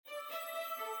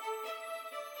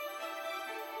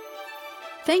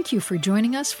Thank you for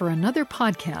joining us for another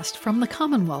podcast from the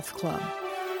Commonwealth Club.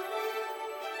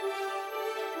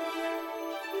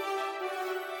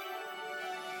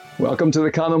 Welcome to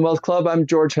the Commonwealth Club. I'm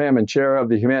George Hammond, chair of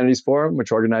the Humanities Forum,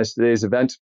 which organized today's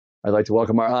event. I'd like to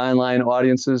welcome our online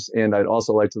audiences, and I'd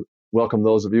also like to welcome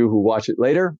those of you who watch it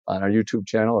later on our YouTube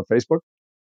channel or Facebook.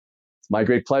 It's my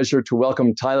great pleasure to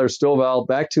welcome Tyler Stovall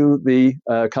back to the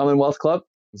Commonwealth Club.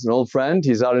 He's an old friend.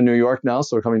 He's out in New York now,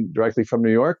 so coming directly from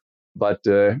New York. But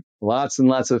lots and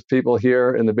lots of people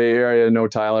here in the Bay Area know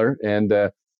Tyler, and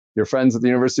your friends at the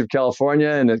University of California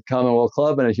and at Commonwealth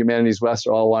Club and at Humanities West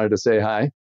all wanted to say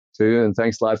hi to you, and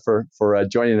thanks a lot for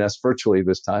joining us virtually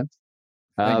this time.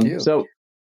 Thank you. So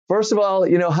first of all,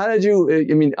 how did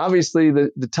you, obviously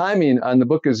the timing on the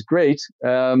book is great,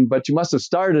 but you must have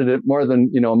started it more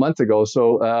than, a month ago.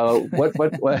 So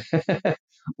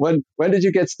when did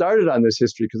you get started on this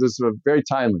history? Because it's very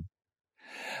timely.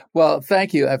 Well,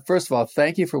 thank you. First of all,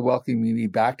 thank you for welcoming me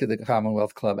back to the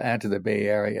Commonwealth Club and to the Bay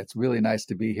Area. It's really nice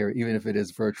to be here, even if it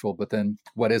is virtual. But then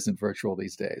what isn't virtual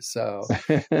these days? So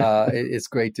it's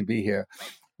great to be here.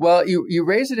 Well, you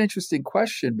raise an interesting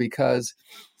question, because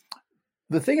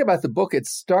the thing about the book, it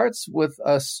starts with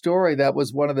a story that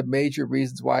was one of the major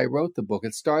reasons why I wrote the book.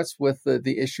 It starts with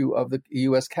the issue of the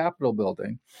U.S. Capitol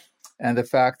building and the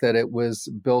fact that it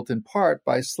was built in part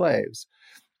by slaves.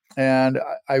 And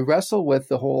I wrestle with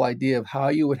the whole idea of how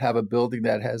you would have a building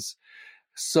that has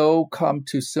so come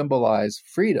to symbolize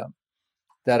freedom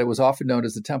that it was often known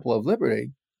as the Temple of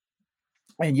Liberty,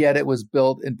 and yet it was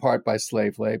built in part by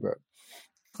slave labor.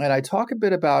 And I talk a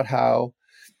bit about how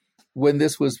when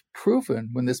this was proven,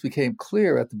 when this became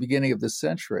clear at the beginning of this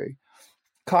century,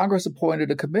 Congress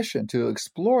appointed a commission to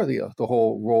explore the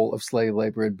whole role of slave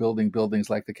labor in building buildings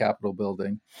like the Capitol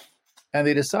building. And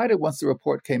they decided, once the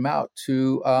report came out,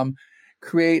 to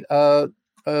create a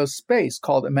space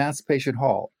called Emancipation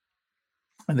Hall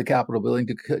in the Capitol building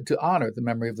to honor the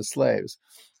memory of the slaves.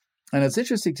 And it's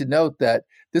interesting to note that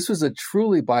this was a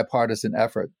truly bipartisan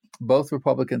effort. Both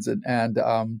Republicans and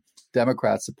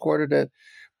Democrats supported it.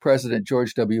 President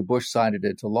George W. Bush signed it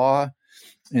into law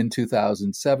in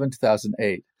 2007,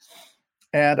 2008.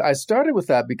 And I started with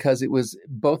that because it was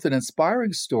both an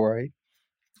inspiring story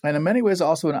and in many ways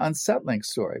also an unsettling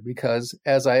story, because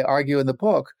as I argue in the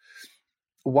book,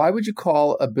 why would you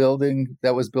call a building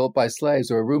that was built by slaves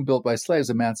or a room built by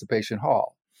slaves Emancipation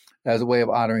Hall as a way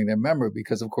of honoring their memory?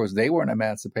 Because, of course, they weren't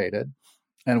emancipated.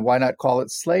 And why not call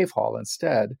it Slave Hall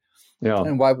instead? Yeah.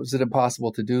 And why was it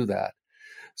impossible to do that?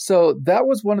 So that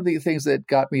was one of the things that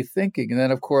got me thinking. And then,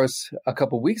 of course, a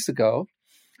couple of weeks ago,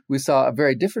 we saw a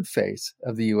very different face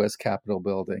of the U.S. Capitol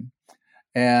building.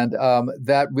 And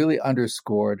that really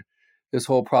underscored this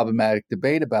whole problematic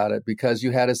debate about it, because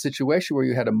you had a situation where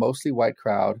you had a mostly white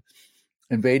crowd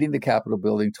invading the Capitol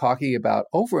building, talking about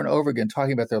over and over again,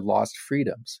 talking about their lost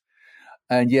freedoms,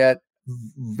 and yet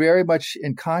very much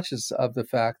unconscious of the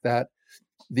fact that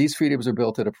these freedoms are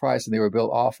built at a price, and they were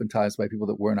built oftentimes by people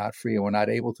that were not free and were not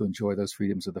able to enjoy those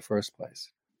freedoms in the first place.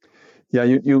 Yeah,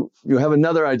 you have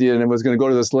another idea, and I was going to go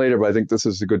to this later, but I think this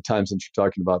is a good time since you're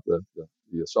talking about the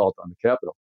assault on the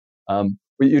Capitol.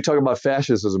 But you talk about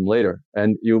fascism later,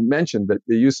 and you mentioned that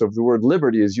the use of the word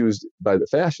liberty is used by the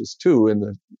fascists too in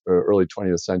the early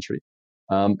 20th century,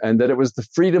 and that it was the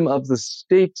freedom of the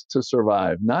state to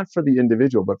survive, not for the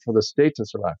individual, but for the state to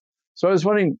survive. So I was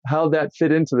wondering how that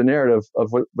fit into the narrative of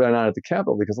what went on at the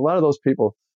Capitol, because a lot of those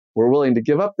people were willing to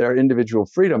give up their individual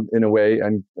freedom in a way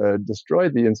and destroy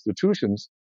the institutions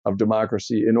of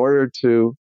democracy in order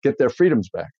to get their freedoms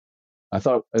back. I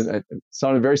thought it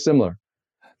sounded very similar.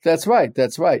 That's right.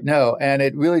 That's right. No, and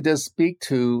it really does speak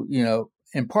to,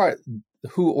 in part,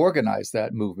 who organized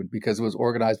that movement, because it was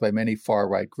organized by many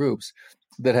far-right groups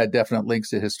that had definite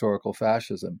links to historical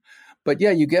fascism. But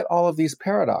yeah, you get all of these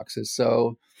paradoxes.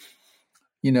 So,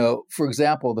 for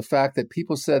example, the fact that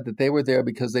people said that they were there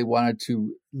because they wanted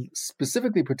to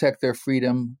specifically protect their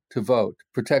freedom to vote,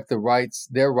 protect their rights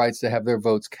to have their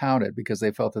votes counted because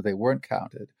they felt that they weren't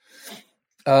counted.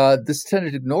 This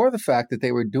tended to ignore the fact that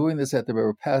they were doing this at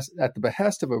the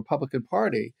behest of a Republican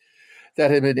Party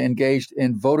that had been engaged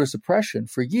in voter suppression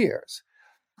for years,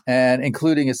 and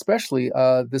including especially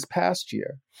this past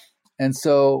year. And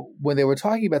so when they were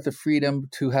talking about the freedom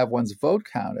to have one's vote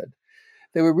counted,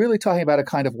 they were really talking about a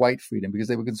kind of white freedom, because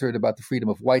they were concerned about the freedom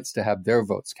of whites to have their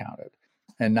votes counted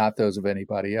and not those of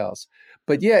anybody else.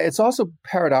 But yeah, it's also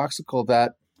paradoxical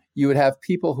that you would have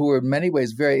people who were in many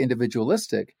ways very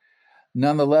individualistic,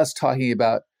 nonetheless talking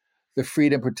about the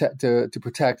freedom to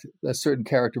protect a certain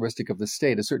characteristic of the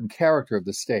state, a certain character of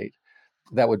the state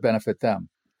that would benefit them.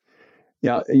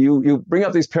 Yeah, you bring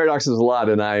up these paradoxes a lot,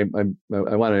 and I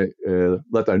want to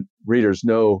let the readers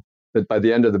know that by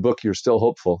the end of the book, you're still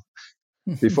hopeful.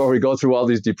 Before we go through all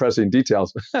these depressing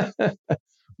details,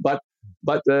 but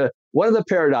one of the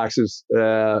paradoxes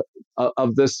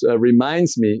of this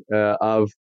reminds me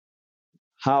of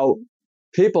how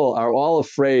people are all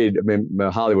afraid. I mean,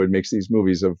 Hollywood makes these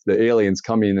movies of the aliens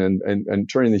coming and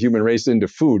turning the human race into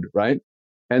food, right?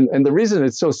 And the reason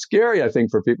it's so scary, I think,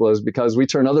 for people is because we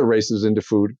turn other races into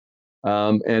food.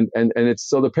 And it's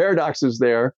so the paradox is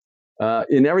there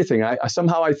in everything. I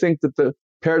somehow think that the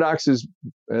paradox is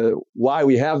why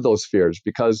we have those fears,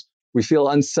 because we feel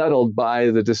unsettled by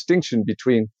the distinction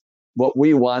between what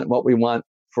we want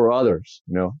for others.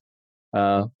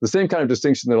 The same kind of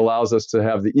distinction that allows us to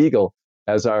have the eagle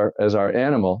as our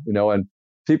animal. And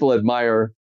people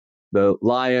admire the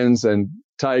lions and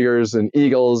tigers and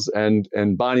eagles and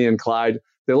Bonnie and Clyde.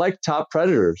 They're like top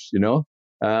predators.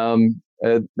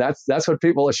 That's what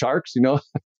people, sharks.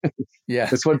 Yeah,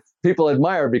 it's what people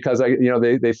admire because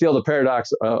they feel the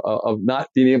paradox of not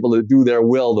being able to do their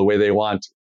will the way they want to.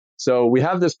 So we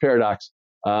have this paradox,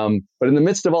 but in the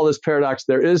midst of all this paradox,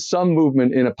 there is some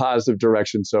movement in a positive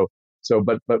direction.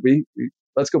 But we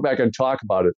let's go back and talk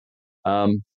about it.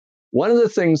 One of the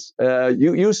things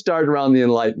you started around the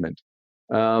Enlightenment.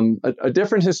 A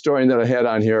different historian that I had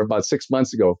on here about 6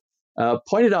 months ago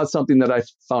pointed out something that I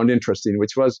found interesting,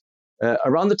 which was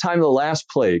around the time of the last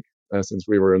plague. Since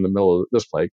we were in the middle of this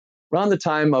plague, around the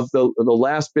time of the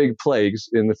last big plagues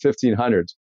in the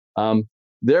 1500s,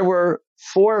 there were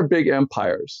 4 big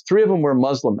empires. 3 of them were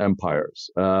Muslim empires: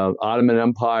 Ottoman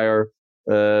Empire,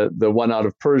 the one out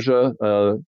of Persia,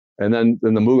 and then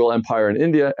the Mughal Empire in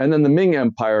India, and then the Ming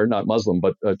Empire, not Muslim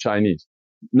but Chinese.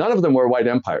 None of them were white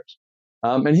empires.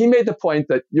 And he made the point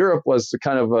that Europe was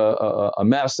kind of a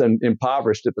mess and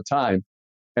impoverished at the time,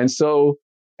 and so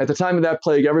at the time of that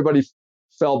plague, everybody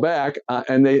fell back,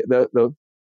 and the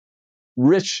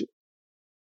rich,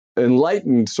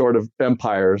 enlightened sort of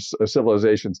empires,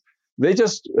 civilizations, they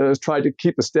just tried to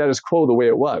keep the status quo the way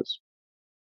it was.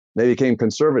 They became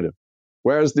conservative,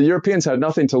 whereas the Europeans had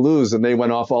nothing to lose, and they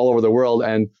went off all over the world,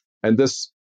 and this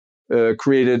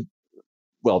created,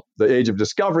 well, the age of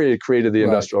discovery. It created the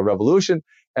Industrial Revolution,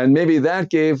 and maybe that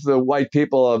gave the white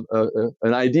people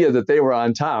an idea that they were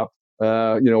on top,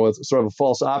 with sort of a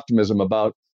false optimism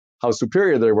about how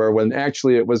superior they were, when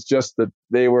actually it was just that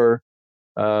they were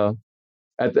they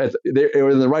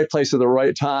were in the right place at the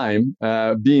right time,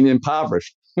 being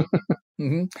impoverished.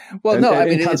 Mm-hmm. Well,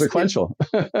 inconsequential.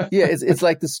 It's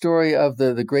like the story of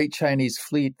the great Chinese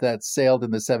fleet that sailed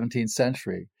in the 17th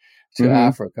century to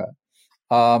Africa.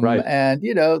 And,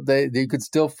 they could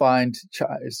still find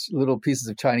little pieces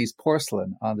of Chinese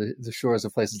porcelain on the shores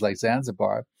of places like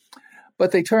Zanzibar.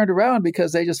 But they turned around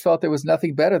because they just felt there was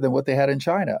nothing better than what they had in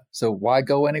China. So why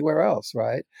go anywhere else,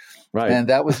 right? Right. And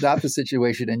that was not the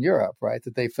situation in Europe, right?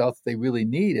 That they felt that they really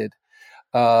needed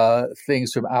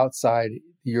things from outside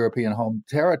European home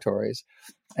territories.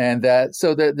 And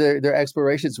so their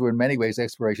explorations were in many ways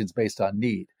explorations based on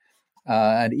need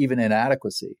and even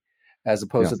inadequacy, as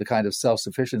opposed to the kind of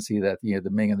self-sufficiency that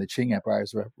the Ming and the Qing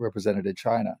empires represented in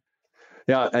China.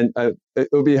 Yeah, and it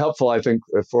would be helpful, I think,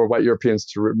 for white Europeans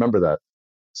to remember that.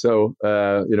 So,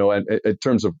 and in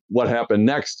terms of what happened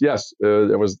next, yes,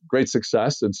 there was great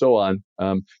success and so on.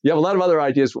 You have a lot of other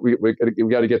ideas we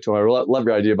got to get to. I love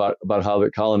your idea about how the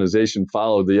colonization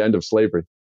followed the end of slavery.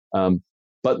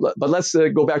 But let's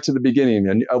go back to the beginning.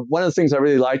 And one of the things I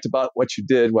really liked about what you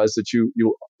did was that you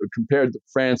compared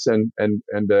France and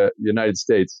the United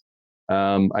States.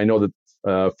 I know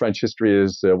that French history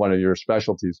is one of your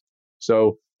specialties.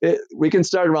 So we can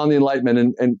start around the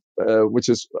Enlightenment, and which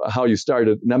is how you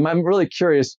started. And I'm really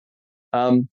curious.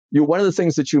 One of the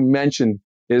things that you mentioned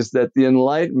is that the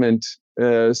Enlightenment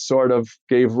sort of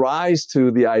gave rise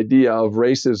to the idea of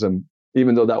racism,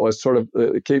 even though that was sort of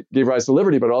gave rise to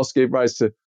liberty, but also gave rise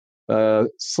to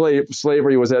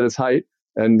slavery was at its height,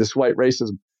 and this white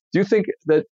racism. Do you think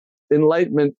that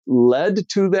Enlightenment led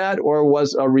to that, or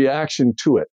was a reaction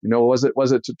to it? Was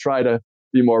it to try to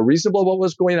be more reasonable what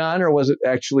was going on, or was it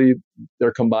actually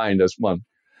they're combined as one?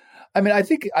 I mean, I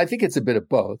think it's a bit of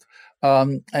both.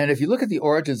 And if you look at the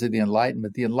origins of the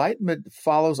Enlightenment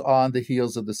follows on the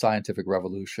heels of the scientific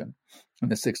revolution in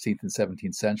the 16th and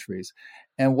 17th centuries.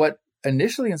 And what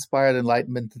initially inspired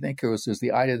Enlightenment thinkers was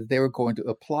the idea that they were going to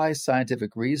apply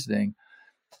scientific reasoning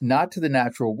not to the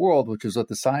natural world, which is what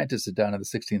the scientists had done in the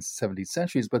 16th and 17th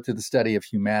centuries, but to the study of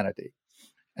humanity.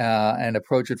 And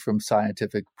approach it from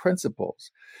scientific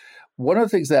principles. One of the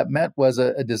things that meant was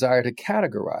a desire to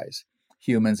categorize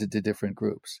humans into different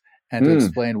groups and to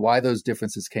explain why those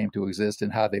differences came to exist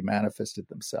and how they manifested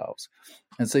themselves.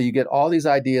 And so you get all these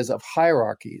ideas of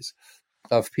hierarchies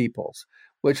of peoples,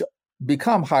 which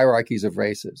become hierarchies of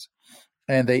races.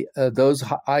 And those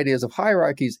ideas of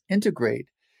hierarchies integrate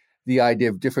the idea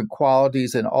of different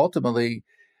qualities and ultimately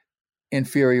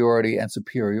inferiority and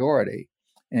superiority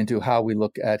into how we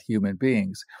look at human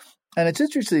beings. And it's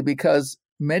interesting because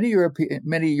many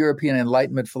European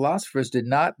Enlightenment philosophers did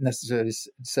not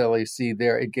necessarily see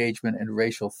their engagement in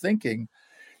racial thinking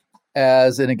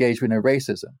as an engagement in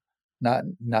racism. Not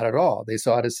at all. They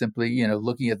saw it as simply,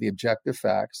 looking at the objective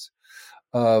facts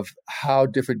of how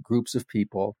different groups of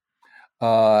people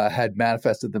had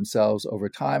manifested themselves over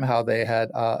time, how they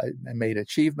had made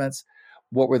achievements,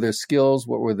 what were their skills,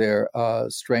 what were their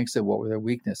strengths, and what were their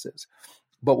weaknesses.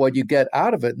 But what you get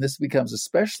out of it, and this becomes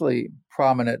especially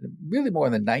prominent, really more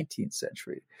in the 19th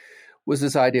century, was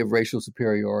this idea of racial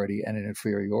superiority and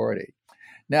inferiority.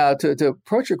 Now, to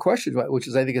approach your question, which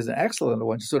I think is an excellent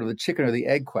one, sort of the chicken or the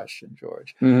egg question,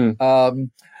 George,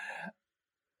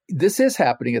 this is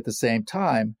happening at the same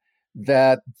time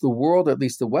that the world, at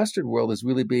least the Western world, is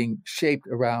really being shaped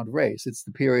around race. It's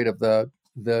the period of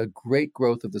the great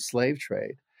growth of the slave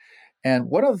trade. And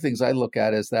one of the things I look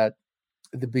at is that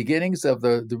the beginnings of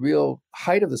the real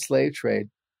height of the slave trade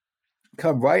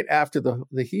come right after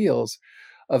the heels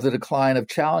of the decline of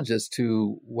challenges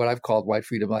to what I've called white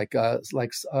freedom, like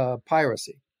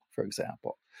piracy, for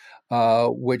example,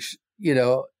 which,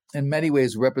 in many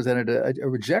ways represented a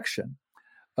rejection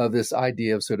of this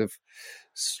idea of sort of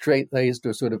straight-laced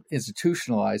or sort of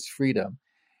institutionalized freedom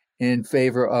in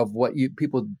favor of what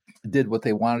people did what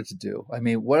they wanted to do. I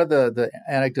mean, one of the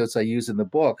anecdotes I use in the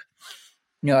book,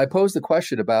 I pose the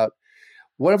question about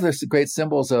one of the great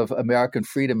symbols of American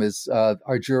freedom is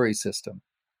our jury system.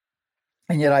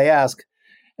 And yet I ask,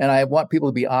 and I want people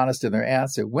to be honest in their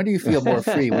answer, when do you feel more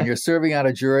free, when you're serving on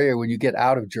a jury or when you get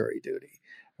out of jury duty,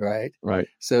 right? Right.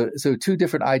 So two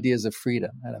different ideas of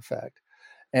freedom, in effect.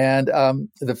 And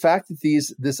the fact that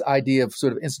this idea of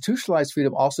sort of institutionalized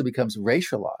freedom also becomes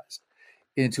racialized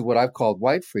into what I've called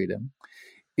white freedom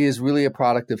is really a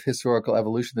product of historical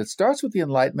evolution that starts with the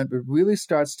Enlightenment, but really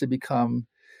starts to become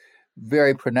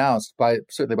very pronounced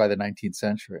certainly by the 19th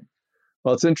century.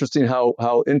 Well, it's interesting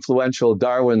how influential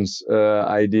Darwin's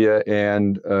idea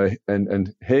and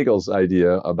Hegel's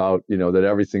idea about that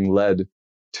everything led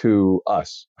to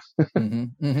us.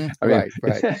 Mm-hmm, mm-hmm. I mean,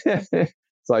 right.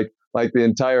 It's like the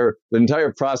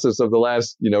entire process of the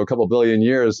last couple billion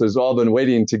years has all been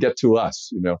waiting to get to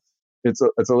us. It's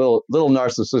a little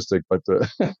narcissistic, but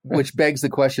which begs the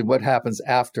question: what happens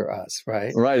after us?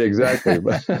 Right. Right. Exactly.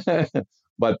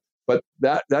 but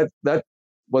that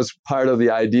was part of the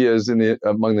ideas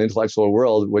among the intellectual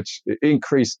world, which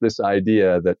increased this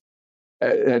idea that,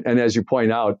 and as you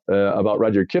point out about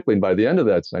Rudyard Kipling, by the end of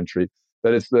that century,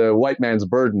 that it's the white man's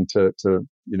burden to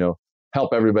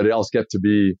help everybody else get to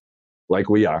be like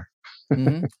we are.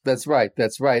 Mm-hmm. That's right.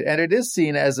 And it is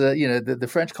seen as the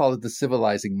French call it the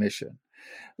civilizing mission,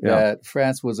 that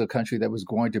France was a country that was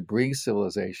going to bring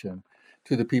civilization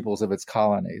to the peoples of its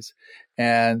colonies,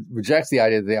 and rejects the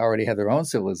idea that they already had their own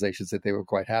civilizations that they were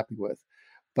quite happy with,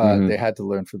 but they had to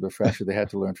learn from the French, or they had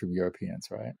to learn from Europeans,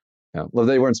 right? Yeah. Well,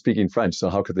 they weren't speaking French,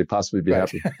 so how could they possibly be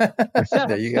happy?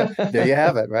 There you go. There you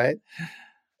have it, right?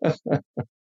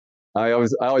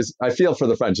 I feel for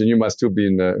the French, and you must too,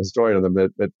 being a historian of them.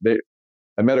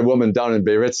 I met a woman down in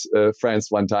Biarritz,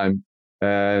 France, one time,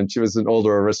 and she was an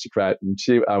older aristocrat, and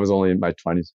I was only in my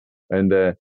 20s,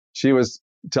 and she was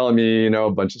telling me, a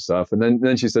bunch of stuff, and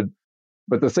then she said,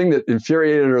 but the thing that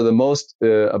infuriated her the most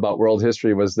about world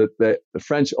history was that the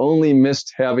French only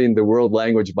missed having the world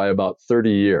language by about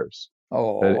 30 years.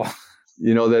 Oh,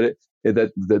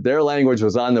 that their language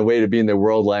was on the way to being the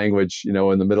world language, in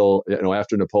the middle,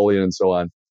 after Napoleon and so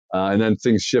on. And then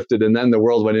things shifted, and then the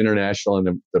world went international,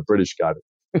 and the British got it.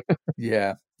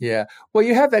 Yeah. Well,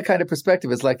 you have that kind of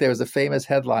perspective. It's like there was a famous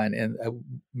headline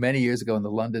many years ago in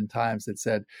the London Times that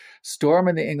said, "Storm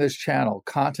in the English Channel,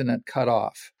 continent cut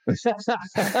off."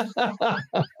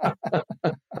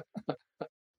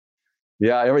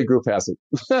 Yeah, every group has it.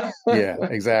 Yeah,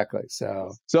 exactly.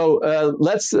 So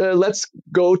let's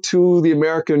go to the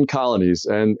American colonies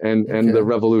and the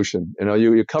revolution.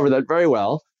 You cover that very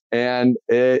well, and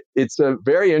it's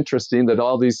very interesting that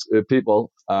all these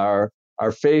people are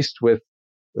faced with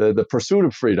the pursuit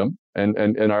of freedom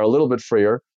and are a little bit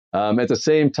freer at the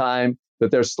same time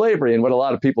that there's slavery. And what a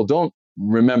lot of people don't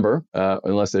remember,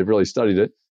 unless they've really studied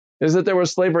it, is that there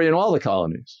was slavery in all the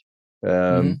colonies.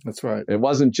 That's right. It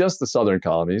wasn't just the southern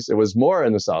colonies. It was more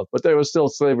in the South, but there was still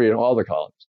slavery in all the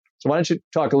colonies. So why don't you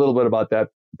talk a little bit about that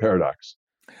paradox?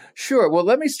 Sure. Well,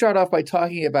 let me start off by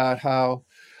talking about how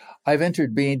I've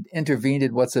intervened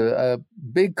in what's a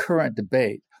big current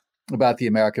debate about the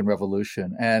American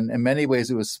Revolution. And in many ways,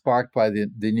 it was sparked by the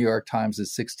New York Times'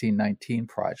 1619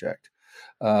 Project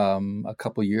a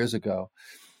couple years ago.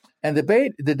 And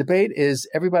the debate is,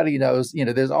 everybody knows,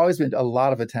 there's always been a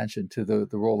lot of attention to the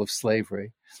role of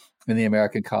slavery in the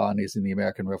American colonies in the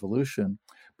American Revolution.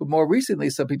 But more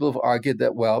recently, some people have argued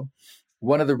that, well,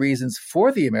 one of the reasons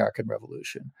for the American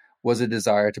Revolution was a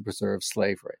desire to preserve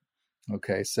slavery.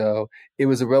 Okay, so it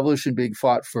was a revolution being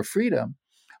fought for freedom,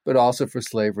 but also for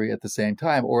slavery at the same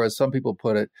time, or as some people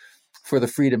put it, for the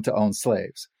freedom to own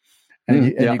slaves. And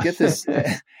you get this,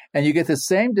 and you get the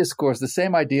same discourse, the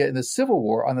same idea in the Civil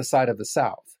War on the side of the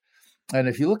South. And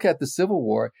if you look at the Civil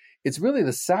War, it's really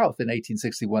the South in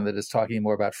 1861 that is talking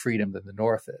more about freedom than the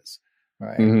North is,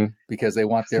 right? Mm-hmm. Because they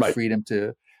want their freedom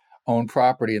to own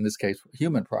property, in this case,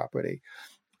 human property.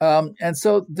 And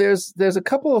so there's a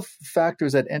couple of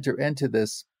factors that enter into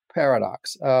this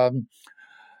paradox.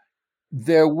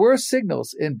 There were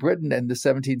signals in Britain in the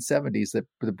 1770s that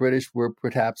the British were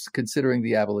perhaps considering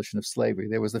the abolition of slavery.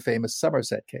 There was the famous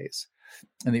Somerset case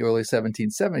in the early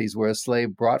 1770s, where a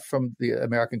slave brought from the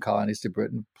American colonies to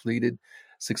Britain pleaded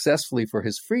successfully for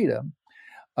his freedom,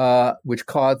 which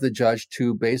caused the judge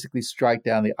to basically strike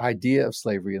down the idea of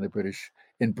slavery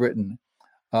in Britain,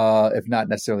 if not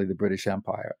necessarily the British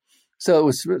Empire. So it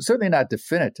was certainly not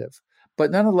definitive,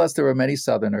 but nonetheless, there were many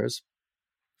Southerners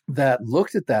that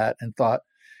looked at that and thought,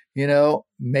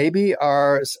 maybe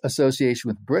our association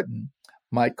with Britain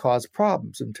might cause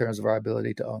problems in terms of our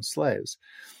ability to own slaves.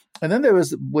 And then there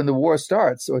was, when the war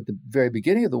starts, or at the very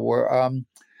beginning of the war,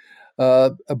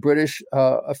 a British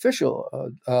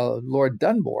official, Lord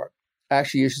Dunmore,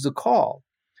 actually issues a call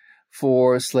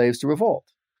for slaves to revolt,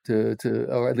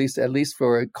 or at least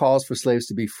for calls for slaves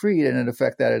to be freed, and in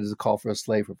effect that is a call for a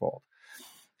slave revolt.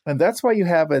 And that's why you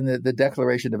have in the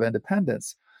Declaration of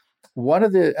Independence, one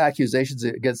of the accusations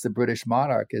against the British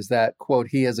monarch is that, quote,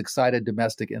 he has excited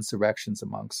domestic insurrections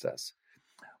amongst us.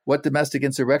 What domestic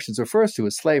insurrections refers to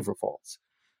is slave revolts.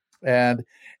 And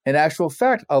in actual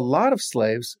fact, a lot of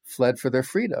slaves fled for their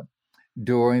freedom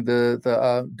during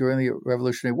the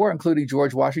Revolutionary War, including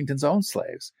George Washington's own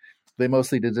slaves. They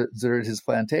mostly deserted his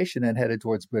plantation and headed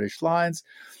towards British lines.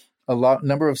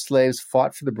 Number of slaves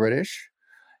fought for the British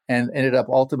and ended up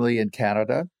ultimately in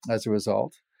Canada as a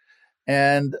result.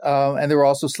 And there were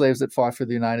also slaves that fought for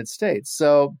the United States.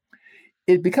 So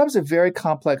it becomes a very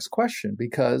complex question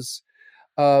because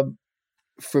for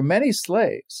many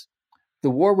slaves,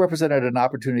 the war represented an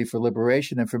opportunity for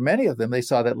liberation. And for many of them, they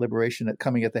saw that liberation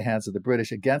coming at the hands of the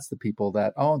British against the people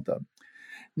that owned them.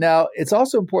 Now, it's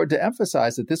also important to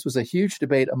emphasize that this was a huge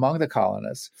debate among the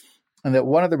colonists, and that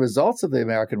one of the results of the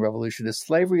American Revolution is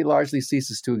slavery largely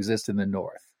ceases to exist in the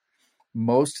North.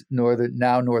 Most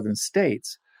northern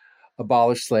states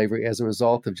abolished slavery as a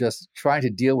result of just trying to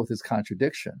deal with this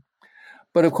contradiction.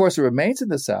 But of course, it remains in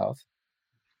the South.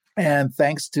 And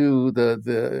thanks to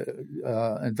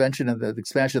the invention and the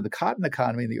expansion of the cotton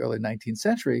economy in the early 19th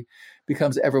century,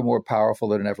 becomes ever more powerful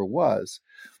than it ever was.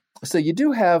 So you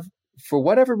do have, for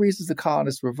whatever reasons the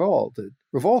colonists revolted,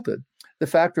 the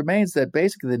fact remains that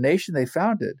basically the nation they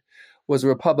founded was a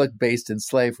republic based in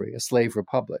slavery, a slave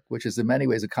republic, which is in many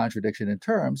ways a contradiction in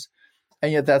terms,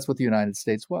 and yet that's what the United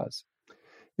States was.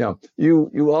 Yeah,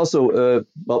 you also,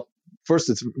 first,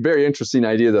 it's a very interesting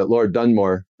idea that Lord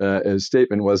Dunmore, his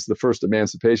statement was the first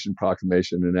Emancipation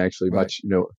Proclamation, and actually much,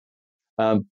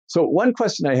 So one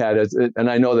question I had is, and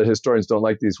I know that historians don't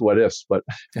like these what ifs, but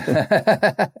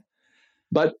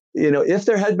but if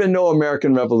there had been no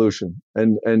American Revolution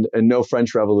and no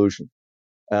French Revolution,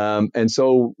 and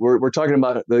so we're talking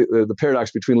about the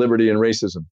paradox between liberty and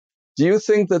racism. Do you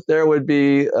think that there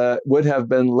would have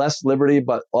been less liberty,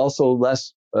 but also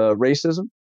less racism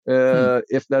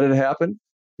if that had happened?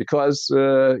 Because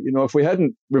if we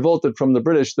hadn't revolted from the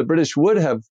British would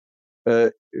have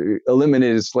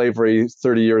eliminated slavery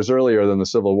 30 years earlier than the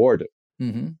Civil War did.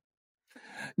 Mm-hmm.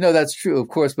 No, that's true, of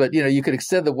course. But you could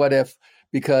extend the what if,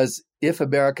 because if the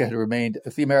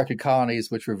American colonies,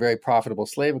 which were very profitable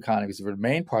slave economies,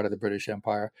 remained part of the British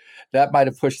Empire, that might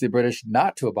have pushed the British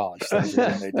not to abolish slavery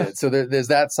when they did. So there's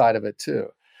that side of it too.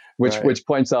 Which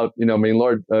points out,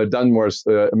 Lord Dunmore's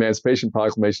Emancipation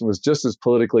Proclamation was just as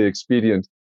politically expedient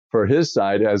for his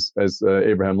side as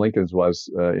Abraham Lincoln's was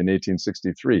in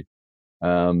 1863.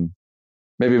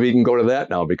 Maybe we can go to that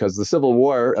now, because the Civil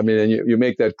War, and you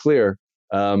make that clear,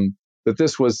 that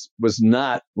this was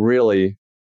not really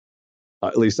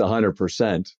at least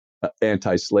 100%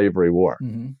 anti-slavery war.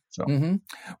 Mm-hmm. So,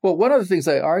 Well, one of the things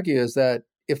I argue is that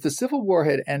if the Civil War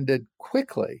had ended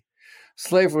quickly,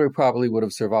 slavery probably would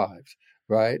have survived,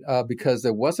 right? Because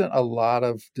there wasn't a lot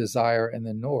of desire in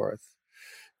the North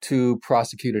to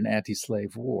prosecute an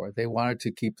anti-slave war. They wanted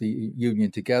to keep the Union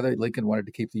together. Lincoln wanted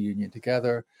to keep the Union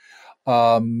together.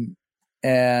 He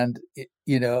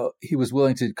was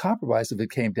willing to compromise if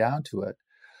it came down to it.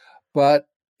 But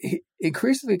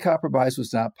increasingly, compromise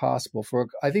was not possible for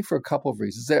a couple of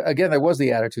reasons. There was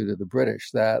the attitude of the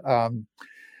British that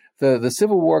the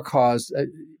Civil War caused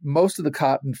most of the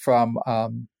cotton from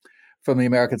the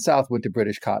American South went to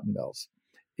British cotton mills.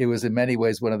 It was in many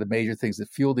ways one of the major things that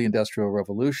fueled the Industrial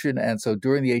Revolution. And so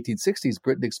during the 1860s,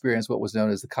 Britain experienced what was known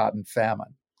as the cotton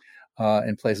famine.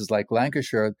 In places like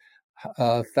Lancashire,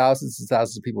 thousands and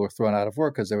thousands of people were thrown out of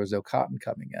work because there was no cotton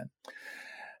coming in.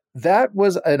 That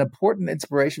was an important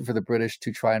inspiration for the British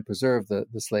to try and preserve the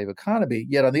slave economy.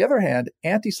 Yet, on the other hand,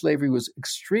 anti-slavery was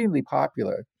extremely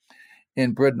popular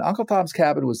in Britain. Uncle Tom's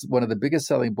Cabin was one of the biggest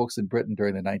selling books in Britain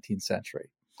during the 19th century.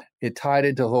 It tied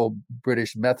into the whole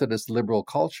British Methodist liberal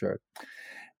culture.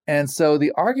 And so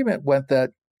the argument went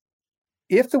that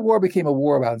if the war became a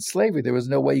war about slavery, there was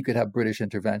no way you could have British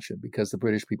intervention because the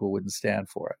British people wouldn't stand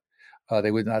for it.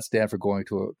 They would not stand for going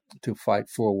to fight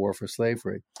for a war for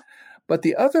slavery. But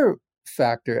the other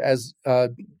factor, as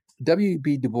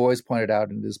W.B. Du Bois pointed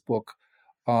out in his book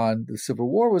on the Civil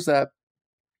War, was that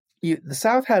the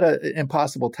South had an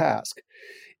impossible task.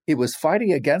 It was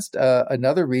fighting against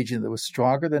another region that was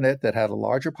stronger than it, that had a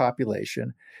larger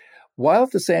population, while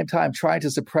at the same time trying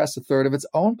to suppress a third of its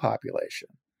own population.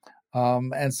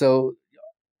 And so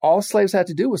all slaves had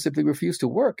to do was simply refuse to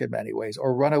work in many ways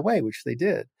or run away, which they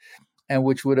did, and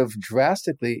which would have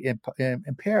drastically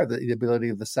impaired the ability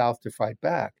of the South to fight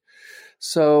back.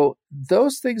 So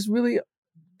those things really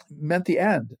meant the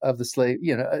end of the slave,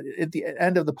 at the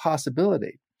end of the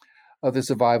possibility of the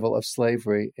survival of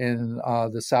slavery in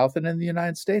the South and in the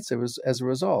United States. It was as a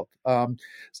result.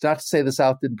 It's not to say the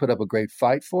South didn't put up a great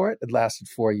fight for it. It lasted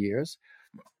 4 years.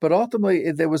 But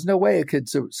ultimately, there was no way it could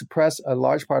suppress a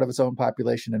large part of its own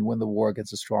population and win the war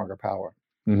against a stronger power.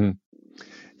 Mm-hmm.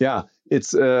 Yeah,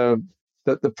 it's the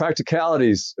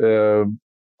practicalities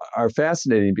are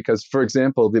fascinating because, for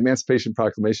example, the Emancipation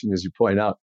Proclamation, as you point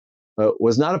out,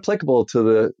 was not applicable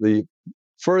to the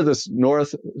furthest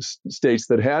north states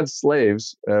that had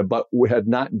slaves, but had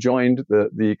not joined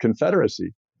the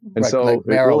Confederacy. And so like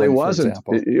it really wasn't.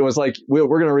 It was like, we're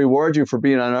going to reward you for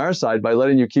being on our side by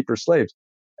letting you keep your slaves.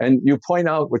 And you point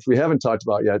out, which we haven't talked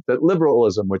about yet, that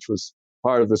liberalism, which was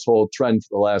part of this whole trend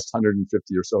for the last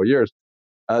 150 or so years,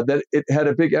 that it had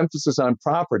a big emphasis on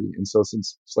property. And so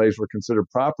since slaves were considered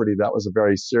property, that was a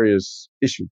very serious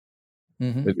issue.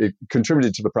 Mm-hmm. It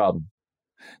contributed to the problem.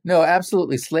 No,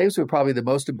 absolutely. Slaves were probably the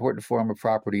most important form of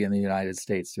property in the United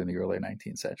States during the early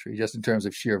 19th century, just in terms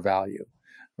of sheer value,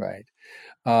 right?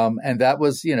 And that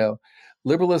was,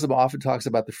 liberalism often talks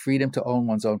about the freedom to own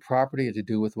one's own property and to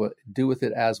do with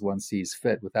it as one sees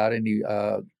fit, without any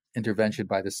intervention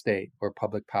by the state or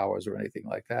public powers or anything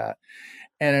like that.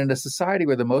 And in a society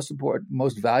where the most important,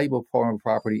 most valuable form of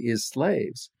property is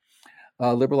slaves,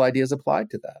 liberal ideas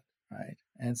applied to that, right?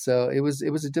 And so it was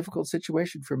a difficult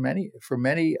situation for many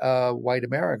white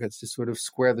Americans to sort of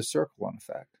square the circle, in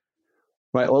effect.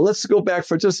 Right. Well, let's go back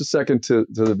for just a second to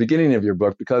the beginning of your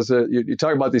book, because you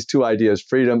talk about these two ideas: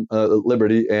 freedom,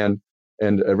 liberty, and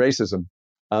racism,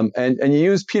 and you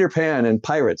use Peter Pan and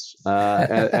pirates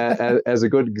as a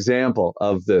good example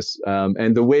of this,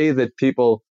 and the way that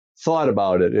people thought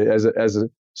about it as a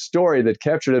story that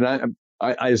captured it.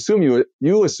 I assume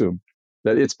you assume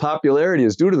that its popularity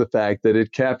is due to the fact that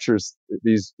it captures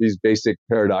these basic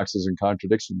paradoxes and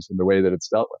contradictions in the way that it's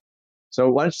dealt with.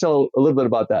 So why don't you tell a little bit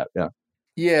about that? Yeah.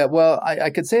 Yeah, well, I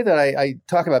could say that I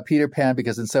talk about Peter Pan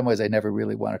because in some ways I never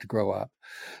really wanted to grow up.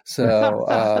 So,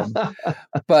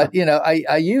 but,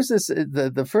 I use this,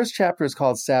 the first chapter is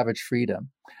called Savage Freedom.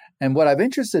 And what I'm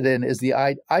interested in is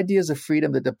the ideas of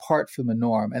freedom that depart from the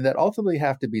norm and that ultimately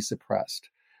have to be suppressed,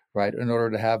 right, in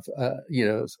order to have,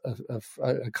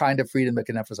 a kind of freedom that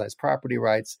can emphasize property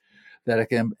rights, that it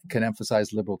can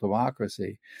emphasize liberal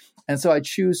democracy. And so I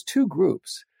choose two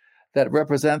groups that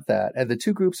represent that. And the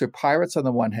two groups are pirates on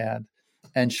the one hand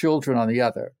and children on the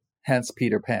other, hence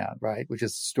Peter Pan, right, which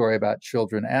is a story about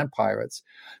children and pirates.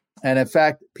 And in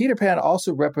fact, Peter Pan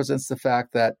also represents the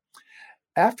fact that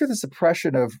after the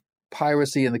suppression of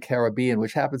piracy in the Caribbean,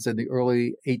 which happens in the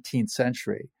early 18th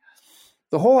century,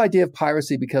 the whole idea of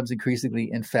piracy becomes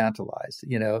increasingly infantilized.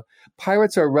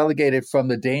 Pirates are relegated from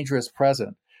the dangerous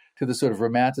present to the sort of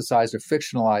romanticized or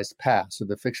fictionalized past, or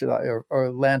the fiction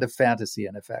or land of fantasy,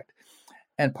 in effect.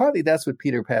 And partly that's what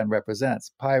Peter Pan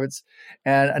represents, pirates.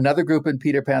 And another group in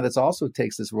Peter Pan that also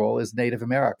takes this role is Native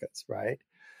Americans, right,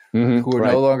 who are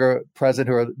right. no longer present,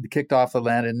 who are kicked off the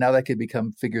land, and now they could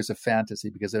become figures of fantasy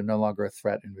because they're no longer a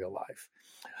threat in real life.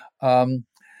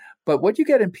 But what you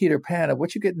get in Peter Pan, and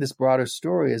what you get in this broader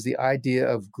story, is the idea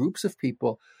of groups of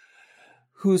people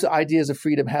whose ideas of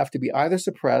freedom have to be either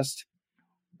suppressed,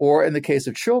 or in the case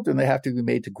of children, they have to be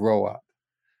made to grow up.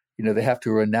 They have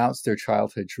to renounce their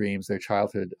childhood dreams, their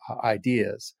childhood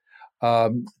ideas,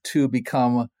 to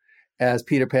become, as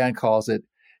Peter Pan calls it,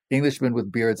 Englishmen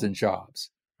with beards and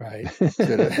jobs, right?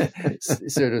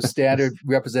 sort of standard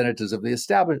representatives of the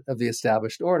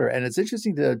established order. And it's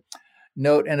interesting to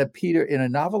note in a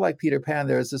novel like Peter Pan,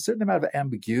 there is a certain amount of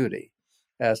ambiguity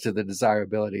as to the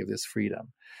desirability of this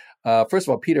freedom. First of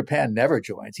all, Peter Pan never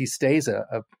joins; he stays a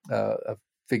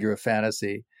figure of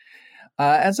fantasy.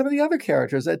 And some of the other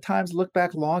characters at times look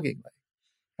back longingly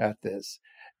at this,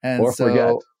 and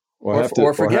forget,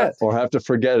 or forget, or have to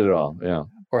forget it all. Yeah,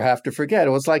 or have to forget.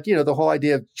 It was like the whole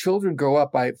idea of children grow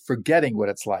up by forgetting what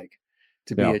it's like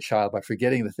to be a child, by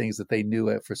forgetting the things that they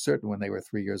knew for certain when they were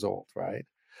 3 years old, right?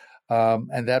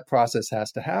 And that process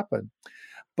has to happen.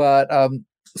 But I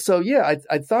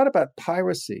thought about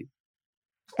piracy,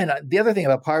 and the other thing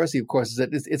about piracy, of course, is that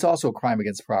it's also a crime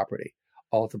against property.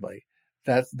 Ultimately,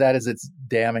 that is its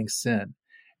damning sin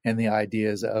in the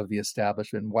ideas of the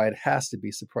establishment, why it has to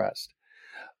be suppressed.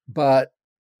 But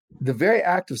the very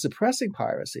act of suppressing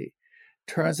piracy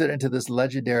turns it into this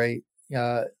legendary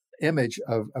image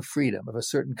of freedom, of a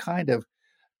certain kind of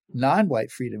non-white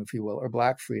freedom, if you will, or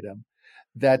black freedom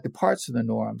that departs from the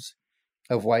norms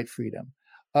of white freedom.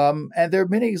 And there are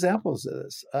many examples of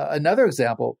this. Another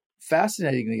example,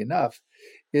 fascinatingly enough,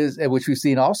 which we've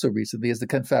seen also recently, is the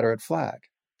Confederate flag,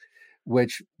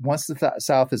 which once the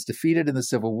South is defeated in the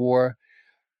Civil War,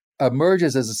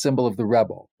 emerges as a symbol of the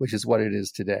rebel, which is what it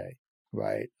is today,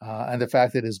 right? And the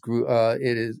fact that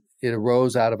it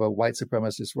arose out of a white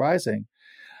supremacist rising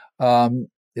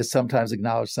is sometimes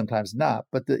acknowledged, sometimes not.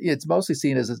 But it's mostly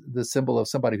seen as the symbol of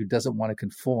somebody who doesn't want to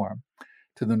conform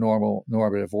to the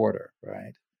normative order,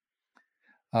 right?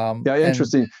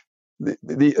 Interesting.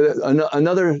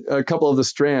 Another couple of the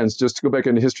strands, just to go back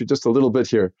into history just a little bit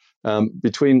here,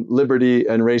 between liberty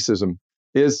and racism,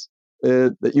 is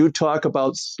that you talk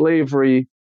about slavery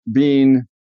being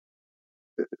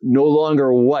no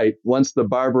longer white once the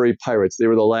Barbary pirates, they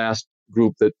were the last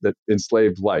group that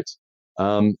enslaved whites.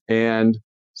 And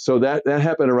so that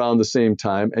happened around the same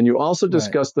time. And you also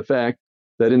discussed the fact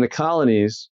that in the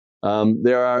colonies,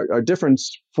 there are different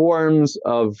forms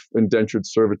of indentured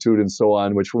servitude and so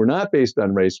on, which were not based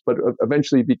on race, but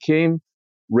eventually became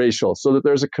racial, so that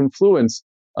there's a confluence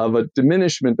of a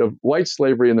diminishment of white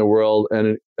slavery in the world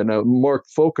and a more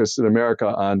focus in America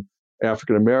on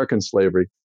African American slavery.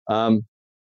 And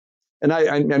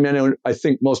I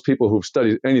think most people who've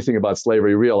studied anything about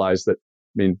slavery realize that,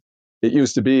 it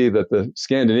used to be that the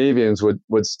Scandinavians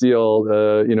would steal,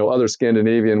 other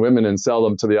Scandinavian women and sell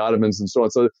them to the Ottomans and so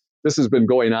on. So this has been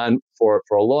going on for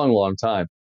a long, long time.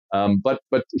 But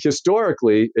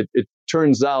historically, it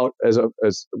turns out as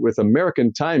with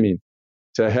American timing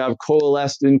to have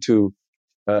coalesced into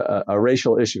a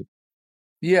racial issue.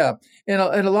 Yeah, in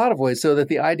a lot of ways, so that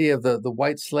the idea of the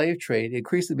white slave trade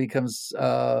increasingly becomes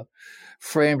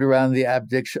framed around the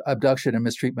abduction and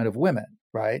mistreatment of women,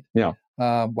 right? Yeah.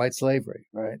 White slavery,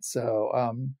 right? So,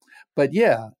 but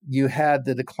yeah, you had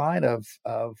the decline of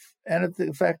and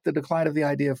in fact, the decline of the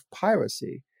idea of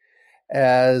piracy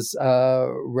as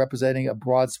representing a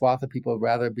broad swath of people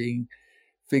rather being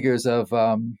figures of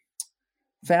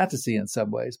fantasy in some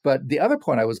ways. But the other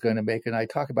point I was going to make, and I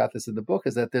talk about this in the book,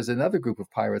 is that there's another group of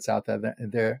pirates out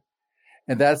there,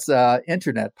 and that's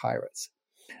internet pirates.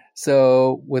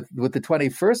 So with the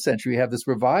 21st century, you have this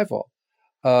revival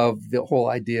of the whole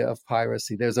idea of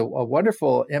piracy. There's a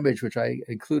wonderful image, which I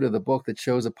include in the book, that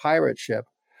shows a pirate ship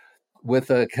with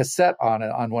a cassette on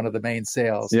it on one of the main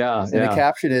sails. Yeah, and the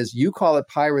caption is, "You call it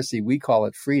piracy, we call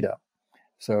it freedom."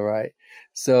 So, right.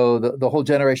 So the whole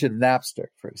generation of Napster,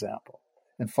 for example,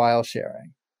 and file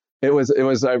sharing. It was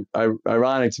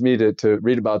ironic to me to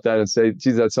read about that and say,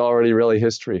 geez, that's already really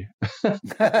history. Yeah,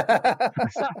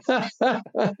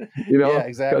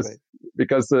 exactly.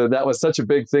 Because that was such a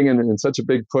big thing and such a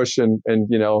big push, and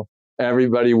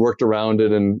everybody worked around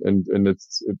it, and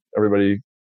everybody,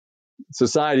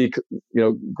 society,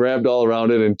 grabbed all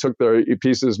around it and took their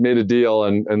pieces, made a deal,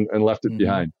 and left it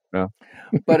behind. Yeah.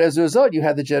 But as a result, you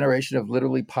had the generation of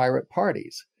literally pirate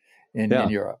parties in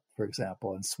Europe, for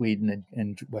example, in Sweden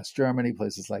and West Germany,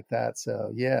 places like that.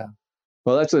 So, yeah.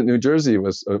 Well, that's what New Jersey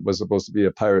was supposed to be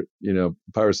a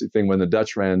piracy thing when the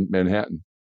Dutch ran Manhattan.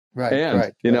 Right, And,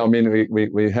 right. I mean,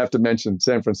 we have to mention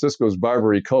San Francisco's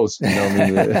Barbary Coast, I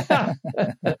mean,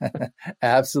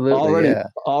 Absolutely,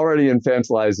 already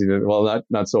infantilizing it. Well,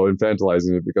 not so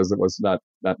infantilizing it because it was not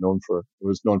known for, it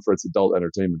was known for its adult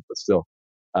entertainment, but still,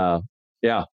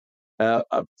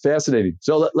 fascinating.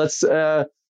 So let's talk.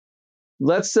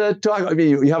 I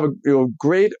mean, you have a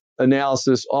great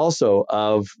analysis also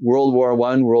of World War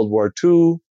I, World War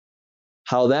II,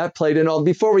 how that played in.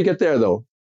 Before we get there, though,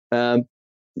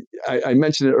 I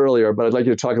mentioned it earlier, but I'd like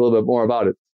you to talk a little bit more about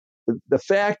it. The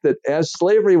fact that as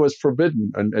slavery was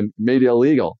forbidden and made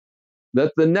illegal,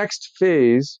 that the next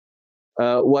phase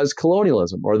was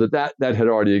colonialism, or that had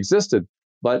already existed,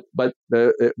 but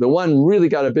the one really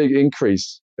got a big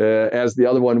increase as the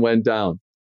other one went down.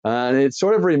 And it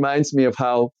sort of reminds me of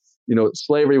how,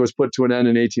 slavery was put to an end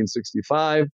in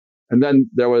 1865, and then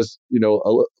there was,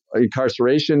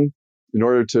 incarceration in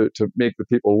order to make the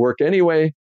people work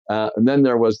anyway. And then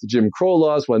there was the Jim Crow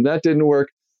laws when that didn't work.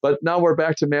 But now we're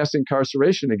back to mass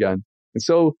incarceration again. And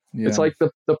so it's like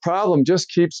the problem just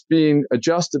keeps being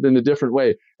adjusted in a different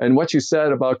way. And what you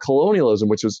said about colonialism,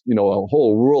 which is, a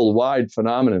whole worldwide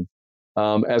phenomenon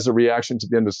as a reaction to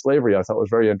the end of slavery, I thought was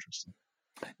very interesting.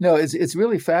 No, it's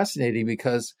really fascinating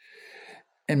because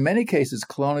in many cases,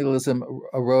 colonialism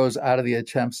arose out of the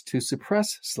attempts to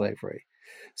suppress slavery.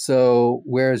 So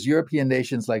whereas European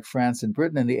nations like France and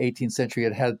Britain in the 18th century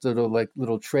had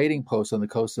little trading posts on the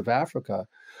coast of Africa,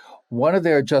 one of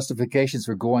their justifications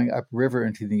for going upriver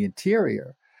into the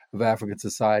interior of African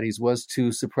societies was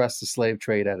to suppress the slave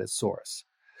trade at its source.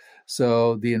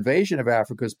 So the invasion of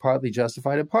Africa is partly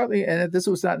justified and this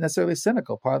was not necessarily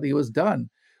cynical, partly it was done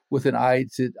with an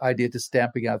idea to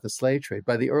stamping out the slave trade.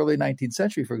 By the early 19th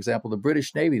century, for example, the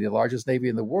British Navy, the largest navy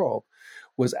in the world,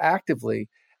 was actively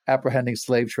apprehending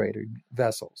slave trading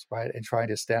vessels, right, and trying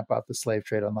to stamp out the slave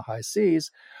trade on the high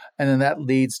seas. And then that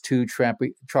leads to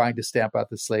trying to stamp out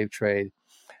the slave trade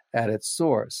at its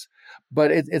source.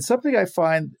 But it's something I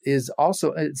find is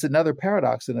also, it's another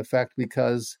paradox in effect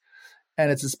because,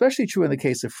 and it's especially true in the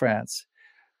case of France,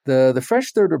 the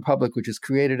French Third Republic, which is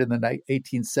created in the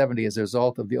 1870 as a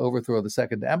result of the overthrow of the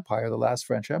Second Empire, the last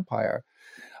French Empire,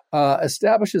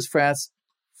 establishes France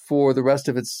for the rest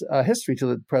of its history to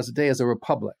the present day as a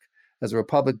republic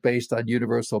based on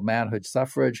universal manhood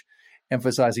suffrage,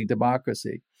 emphasizing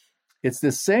democracy. It's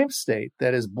this same state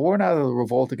that is born out of the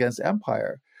revolt against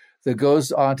empire that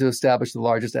goes on to establish the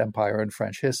largest empire in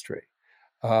French history.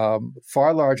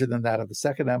 Far larger than that of the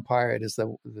Second Empire. It is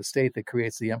the state that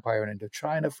creates the empire in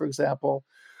Indochina, for example,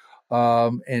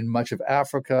 in much of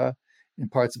Africa, in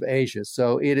parts of Asia.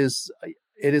 So it is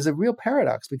a real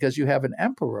paradox because you have an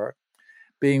empire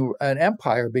being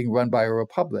run by a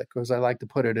republic, or as I like to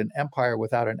put it, an empire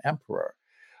without an emperor,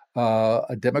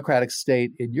 a democratic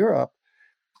state in Europe,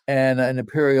 and an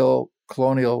imperial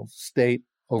colonial state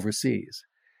overseas.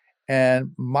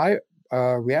 And my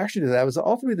reaction to that was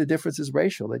ultimately the difference is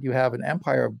racial, that you have an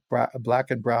empire of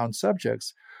black and brown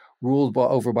subjects ruled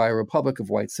over by a republic of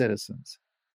white citizens.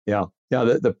 Yeah.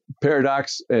 The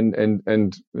paradox and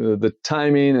the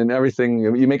timing and everything,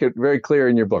 you make it very clear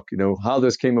in your book, how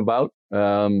this came about.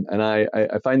 And I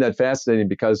find that fascinating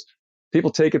because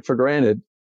people take it for granted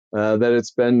that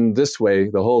it's been this way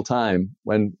the whole time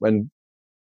when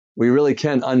we really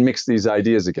can unmix these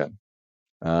ideas again.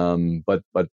 But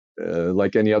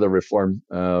like any other reform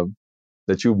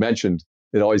that you mentioned,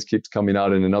 it always keeps coming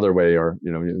out in another way, or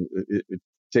it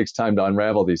takes time to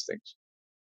unravel these things.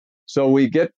 So we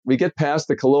get past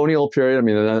the colonial period. I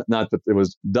mean, not that it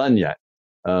was done yet,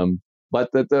 but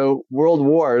that the world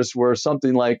wars were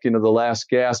something like the last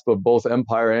gasp of both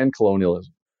empire and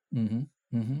colonialism.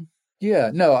 Mm-hmm. Mm-hmm.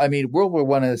 Yeah, no, I mean, World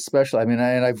War I especially, and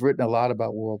I've written a lot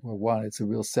about World War I. It's a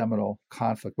real seminal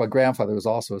conflict. My grandfather was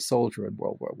also a soldier in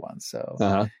World War I,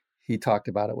 so he talked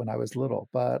about it when I was little.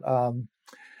 But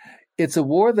it's a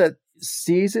war that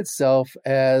sees itself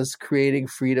as creating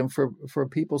freedom for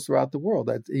peoples throughout the world.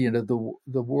 That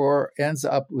the war ends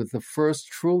up with the first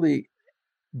truly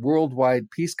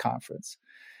worldwide peace conference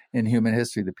in human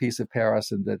history, the Peace of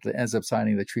Paris, and that ends up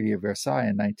signing the Treaty of Versailles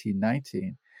in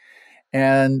 1919.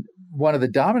 And one of the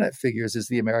dominant figures is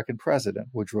the American president,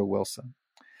 Woodrow Wilson,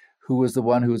 who was the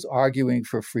one who's arguing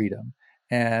for freedom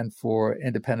and for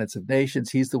independence of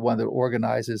nations. He's the one that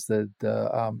organizes the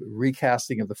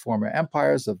recasting of the former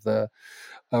empires of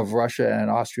Russia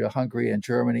and Austria-Hungary and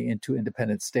Germany into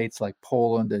independent states like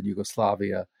Poland and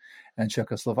Yugoslavia and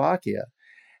Czechoslovakia.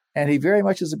 And he very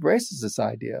much embraces this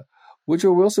idea.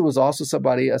 Woodrow Wilson was also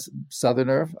a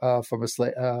Southerner from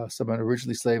an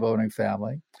originally slave-owning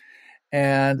family.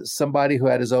 and somebody who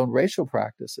had his own racial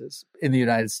practices. In the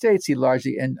United States, he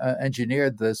largely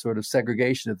engineered the sort of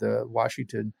segregation of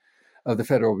the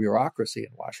federal bureaucracy in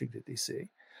Washington, D.C.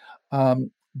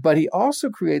 But he also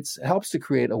helps to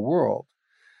create a world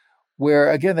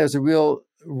where, again, there's a real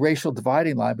racial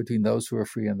dividing line between those who are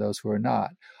free and those who are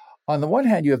not. On the one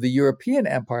hand, you have the European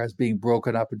empires being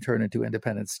broken up and turned into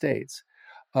independent states.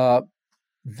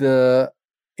 The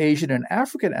Asian and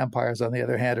African empires, on the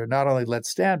other hand, are not only let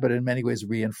stand, but in many ways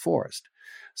reinforced.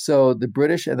 So the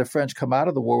British and the French come out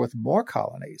of the war with more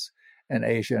colonies in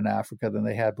Asia and Africa than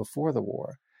they had before the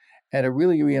war. And it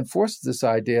really reinforces this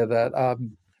idea that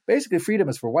basically freedom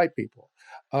is for white people.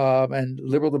 And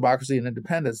liberal democracy and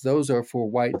independence, those are for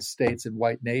white states and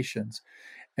white nations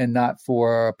and not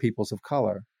for peoples of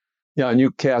color. Yeah, and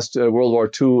you cast World War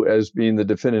II as being the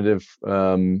definitive,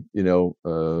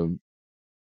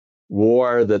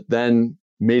 war that then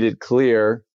made it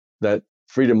clear that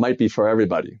freedom might be for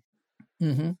everybody.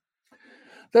 Mm-hmm.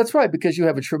 That's right, because you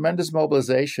have a tremendous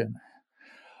mobilization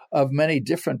of many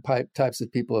different types of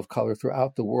people of color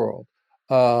throughout the world.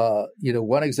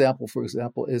 One example, for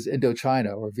example, is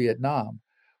Indochina or Vietnam,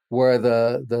 where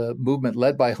the movement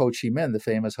led by Ho Chi Minh, the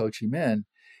famous Ho Chi Minh,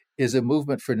 is a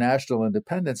movement for national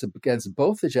independence against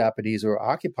both the Japanese who were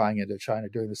occupying Indochina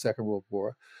during the Second World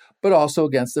War, but also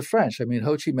against the French. I mean,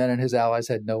 Ho Chi Minh and his allies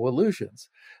had no illusions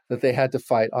that they had to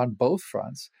fight on both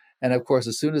fronts. And of course,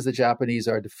 as soon as the Japanese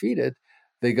are defeated,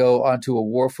 they go onto a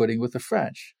war footing with the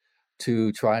French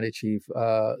to try and achieve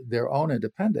their own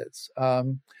independence.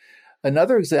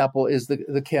 Another example is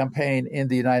the campaign in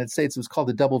the United States. It was called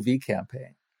the Double V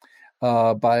campaign,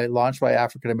 launched by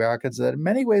African Americans. That in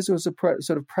many ways was a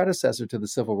sort of predecessor to the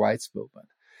civil rights movement,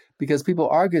 because people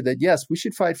argued that, yes, we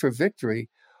should fight for victory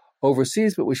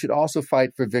overseas, but we should also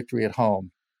fight for victory at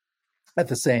home at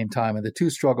the same time. And the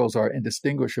two struggles are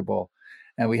indistinguishable,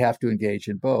 and we have to engage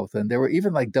in both. And there were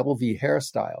even like double V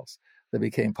hairstyles that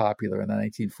became popular in the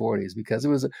 1940s because it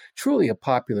was truly a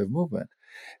popular movement.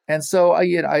 And so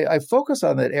I focus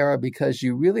on that era because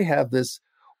you really have this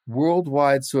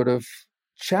worldwide sort of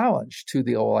challenge to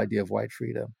the whole idea of white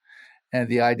freedom and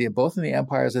the idea both in the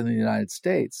empires and in the United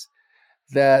States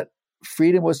that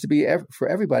freedom was to be for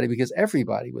everybody because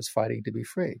everybody was fighting to be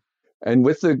free. And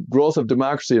with the growth of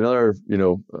democracy, another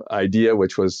idea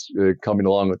which was coming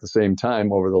along at the same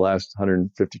time over the last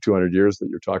 150, 200 years that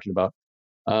you're talking about,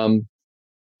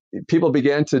 people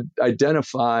began to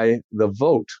identify the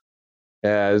vote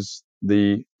as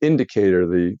the indicator,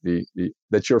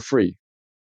 that you're free,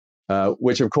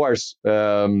 which of course,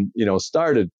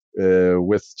 started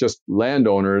with just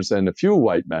landowners and a few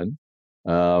white men,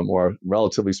 or a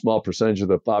relatively small percentage of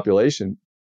the population,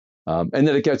 and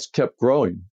then it kept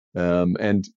growing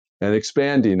and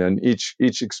expanding, and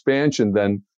each expansion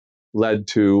then led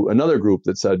to another group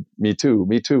that said, "Me too,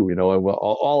 me too."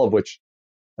 All of which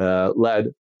led.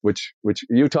 Which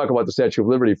you talk about the Statue of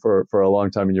Liberty for a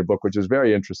long time in your book, which is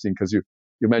very interesting because you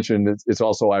mentioned it's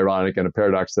also ironic and a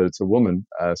paradox that it's a woman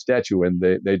statue and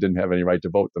they didn't have any right to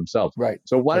vote themselves. Right.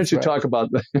 So why don't you talk about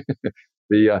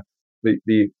the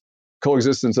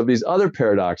coexistence of these other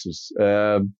paradoxes?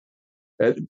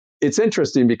 It's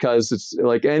interesting because it's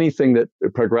like anything that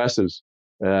progresses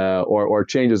or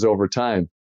changes over time.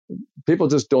 People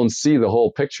just don't see the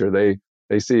whole picture.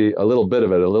 They see a little bit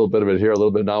of it here, a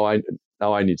little bit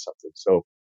now I need something. So,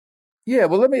 yeah.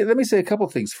 Well, let me say a couple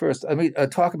of things first. I mean,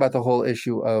 talk about the whole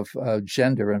issue of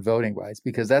gender and voting rights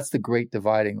because that's the great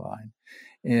dividing line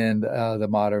in the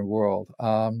modern world.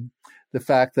 The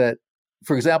fact that,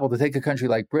 for example, to take a country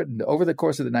like Britain, over the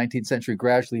course of the 19th century,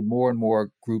 gradually more and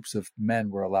more groups of men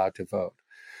were allowed to vote.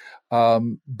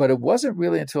 But it wasn't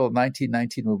really until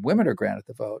 1919, when women are granted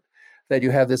the vote, that you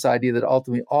have this idea that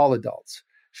ultimately all adults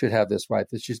should have this right.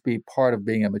 This just be part of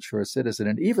being a mature citizen.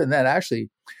 And even then, actually,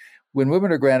 when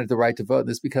women are granted the right to vote,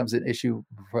 this becomes an issue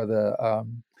for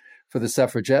the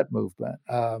suffragette movement,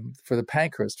 for the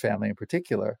Pankhurst family in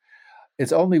particular.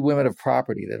 It's only women of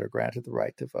property that are granted the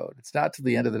right to vote. It's not till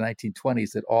the end of the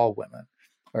 1920s that all women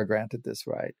are granted this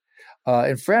right.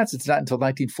 In France, it's not until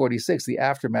 1946, the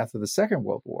aftermath of the Second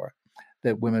World War,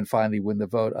 that women finally win the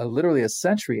vote, literally a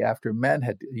century after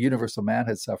universal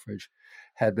manhood suffrage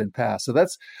had been passed. So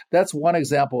that's one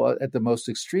example at the most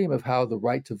extreme of how the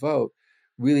right to vote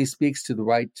really speaks to the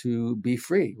right to be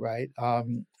free, right?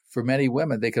 For many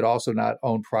women, they could also not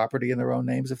own property in their own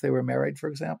names if they were married, for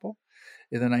example.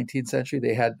 In the 19th century,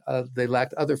 they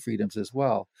lacked other freedoms as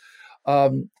well.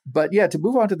 But yeah, to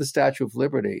move on to the Statue of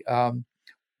Liberty,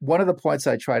 one of the points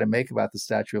I try to make about the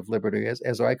Statue of Liberty is,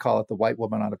 as I call it, the white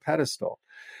woman on a pedestal,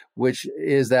 which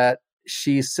is that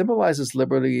she symbolizes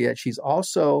liberty, yet she's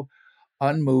also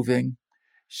unmoving.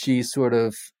 She's sort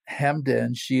of hemmed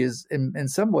in. She is, in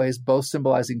some ways, both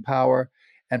symbolizing power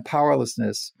and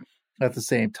powerlessness at the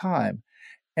same time.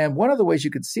 And one of the ways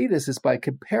you can see this is by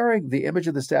comparing the image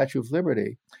of the Statue of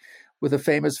Liberty with a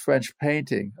famous French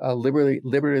painting, Liberty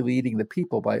Leading the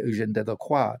People by Eugène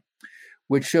Delacroix,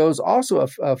 which shows also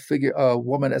a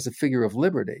woman as a figure of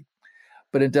liberty.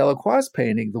 But in Delacroix's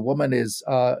painting, the woman is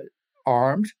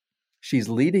armed. She's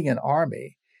leading an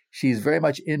army. She's very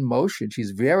much in motion.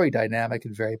 She's very dynamic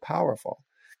and very powerful.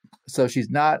 So she's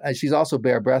not, and she's also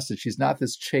bare-breasted. She's not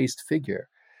this chaste figure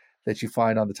that you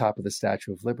find on the top of the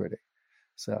Statue of Liberty.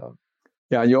 So,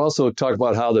 yeah, and you also talk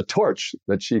about how the torch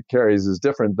that she carries is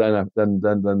different than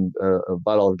a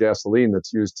bottle of gasoline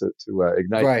that's used to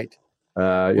ignite, right?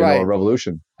 A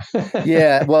revolution.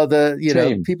 Yeah, well,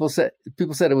 people said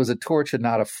it was a torch and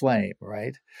not a flame,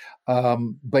 right?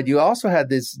 But you also had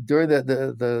this during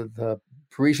the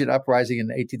Parisian uprising in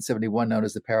 1871, known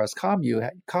as the Paris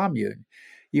Commune.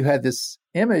 You had this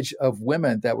image of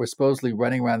women that were supposedly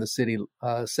running around the city,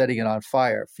 setting it on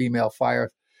fire, female fire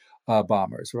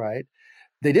bombers, right?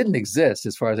 They didn't exist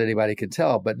as far as anybody can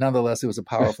tell, but nonetheless, it was a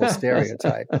powerful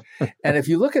stereotype. And if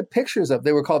you look at pictures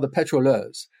they were called the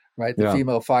pétroleuses, right? The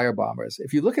female fire bombers.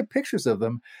 If you look at pictures of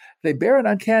them, they bear an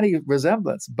uncanny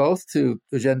resemblance both to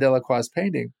Eugène Delacroix's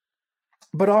painting,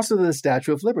 but also to the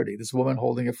Statue of Liberty, this woman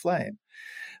holding a flame.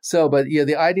 So, but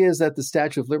the idea is that the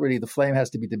Statue of Liberty, the flame has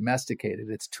to be domesticated.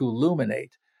 It's to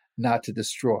illuminate, not to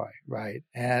destroy, right?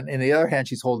 And on the other hand,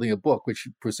 she's holding a book, which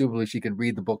presumably she can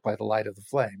read the book by the light of the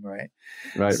flame, right?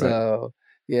 Right. So,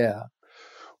 yeah.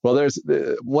 Well, there's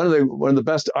one of the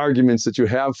best arguments that you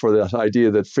have for that idea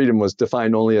that freedom was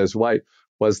defined only as white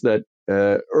was that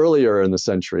earlier in the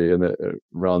century,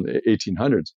 around the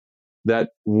 1800s, that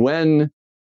when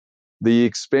the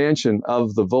expansion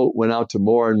of the vote went out to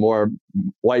more and more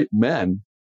white men,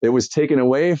 it was taken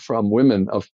away from women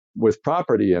with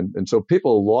property. And so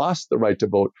people lost the right to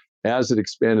vote as it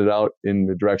expanded out in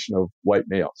the direction of white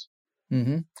males.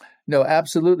 Mm-hmm. No,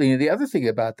 absolutely. And the other thing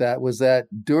about that was that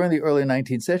during the early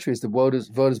 19th centuries, the vote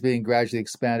is being gradually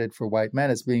expanded for white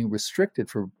men. It's being restricted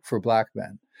for black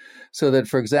men. So that,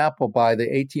 for example, by the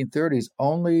 1830s,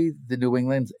 only the New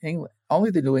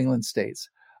England states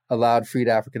allowed freed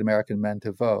African-American men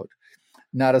to vote.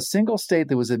 Not a single state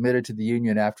that was admitted to the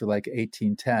Union after like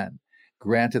 1810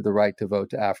 granted the right to vote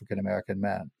to African-American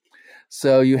men.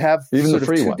 So you have even sort the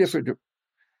free of two ones. Different.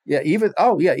 Yeah, even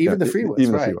the free ones.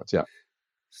 Even right. the free ones, yeah.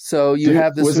 So you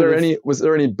have this. Was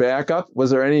there any backup? Was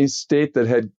there any state that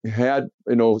had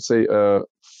say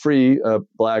free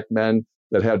black men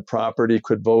that had property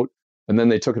could vote, and then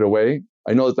they took it away?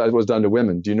 I know that was done to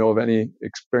women. Do you know of any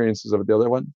experiences of the other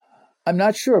one? I'm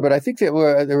not sure, but I think there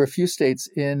were a few states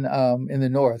in the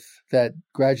North that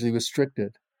gradually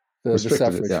restricted the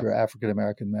suffrage for African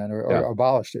American men, or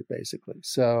abolished it basically.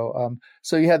 So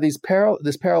you had this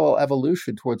parallel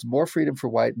evolution towards more freedom for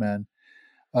white men,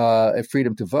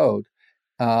 freedom to vote,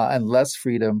 and less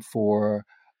freedom for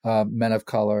men of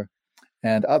color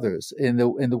and others. In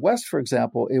the West, for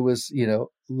example, it was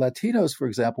Latinos, for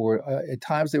example, were at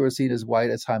times they were seen as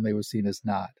white, at times they were seen as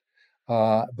not.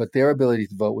 But their ability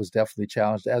to vote was definitely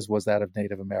challenged, as was that of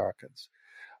Native Americans.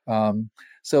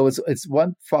 So it's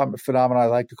one phenomenon I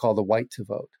like to call the white to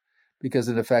vote, because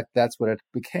in effect that's what it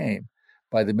became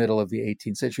by the middle of the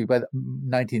 18th century, by the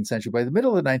 19th century. By the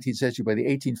middle of the 19th century, by the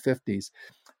 1850s,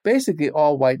 basically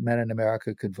all white men in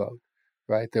America could vote,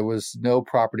 right? There was no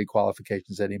property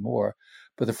qualifications anymore,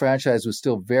 but the franchise was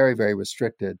still very, very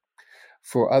restricted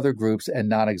for other groups and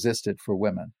non-existent for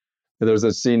women. There was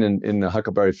a scene in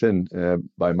Huckleberry Finn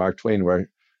by Mark Twain where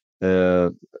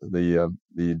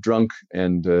the drunk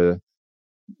and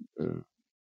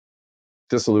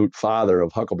dissolute father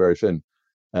of Huckleberry Finn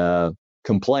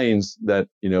complains that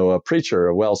a preacher,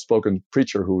 a well-spoken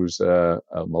preacher who's a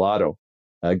mulatto,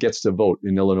 gets to vote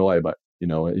in Illinois, but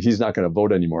he's not going to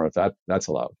vote anymore if that's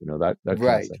allowed. That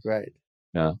right, right.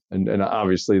 Yeah, and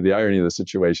obviously the irony of the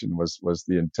situation was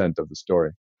the intent of the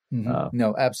story. Mm-hmm.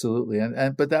 No, absolutely,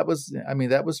 but that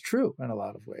was true in a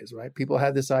lot of ways, right? People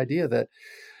had this idea that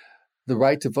the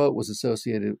right to vote was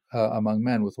associated among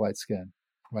men with white skin,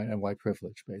 right, and white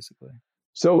privilege, basically.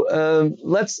 So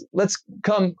let's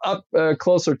come up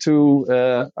closer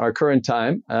to our current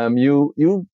time.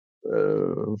 You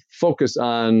focus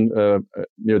on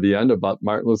near the end about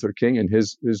Martin Luther King and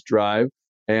his drive,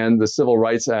 and the Civil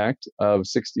Rights Act of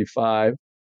 '65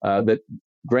 that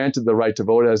granted the right to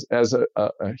vote as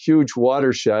a huge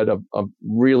watershed of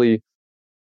really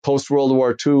post-World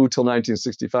War II till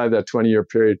 1965, that 20-year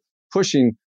period,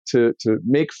 pushing to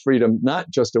make freedom not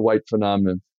just a white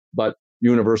phenomenon, but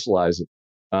universalize it.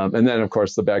 And then, of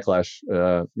course, the backlash,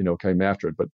 came after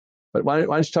it. But why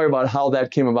don't you talk about how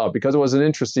that came about? Because it was an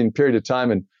interesting period of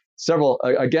time and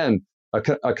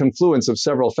a confluence of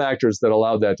several factors that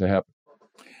allowed that to happen.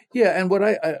 Yeah, and what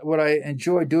I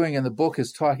enjoy doing in the book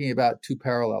is talking about two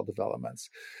parallel developments: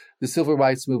 the civil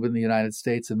rights movement in the United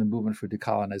States and the movement for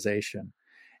decolonization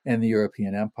in the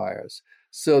European empires.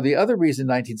 So the other reason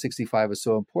 1965 is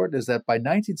so important is that by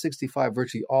 1965,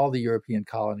 virtually all the European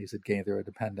colonies had gained their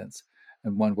independence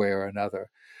in one way or another.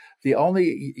 The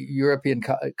only European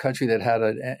country that had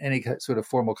any sort of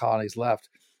formal colonies left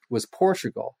was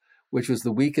Portugal, which was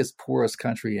the weakest, poorest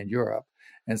country in Europe.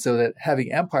 And so that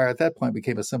having empire at that point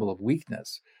became a symbol of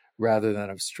weakness rather than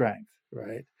of strength,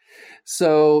 right?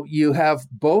 So you have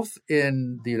both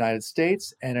in the United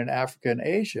States and in Africa and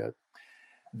Asia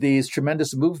these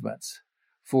tremendous movements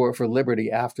for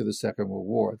liberty after the Second World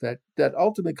War that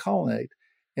ultimately culminate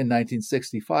in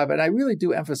 1965. And I really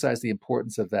do emphasize the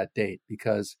importance of that date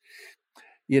because,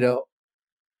 even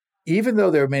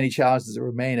though there are many challenges that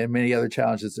remain and many other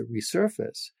challenges that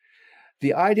resurface,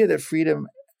 the idea that freedom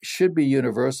should be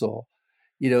universal,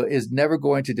 is never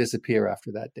going to disappear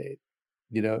after that date.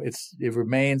 It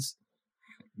remains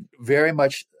very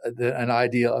much an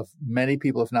idea of many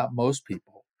people, if not most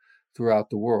people, throughout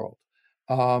the world.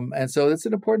 And so it's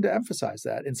important to emphasize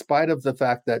that, in spite of the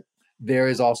fact that there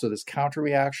is also this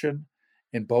counter-reaction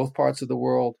in both parts of the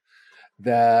world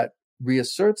that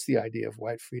reasserts the idea of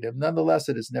white freedom. Nonetheless,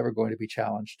 it is never going to be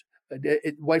challenged.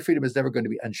 White freedom is never going to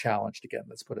be unchallenged again.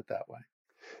 Let's put it that way.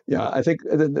 Yeah, I think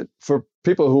that for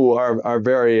people who are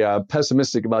very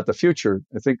pessimistic about the future,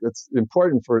 I think it's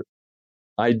important for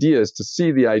ideas to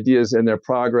see the ideas and their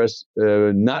progress,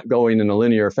 not going in a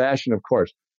linear fashion, of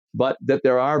course, but that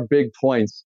there are big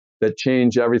points that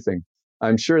change everything.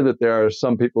 I'm sure that there are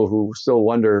some people who still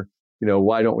wonder,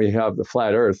 why don't we have the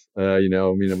flat Earth? I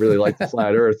really like the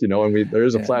flat Earth, and there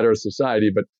is a flat Earth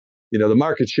society, but the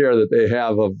market share that they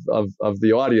have of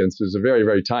the audience is very,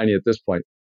 very tiny at this point.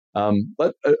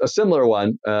 But a similar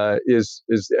one is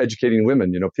educating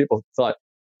women. People thought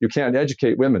you can't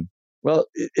educate women. Well,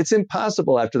 it's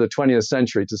impossible after the 20th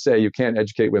century to say you can't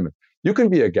educate women. You can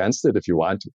be against it if you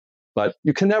want to, but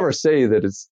you can never say that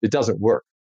it doesn't work.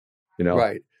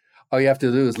 Right. All you have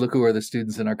to do is look who are the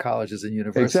students in our colleges and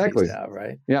universities now,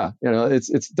 right? Yeah,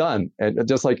 it's done, and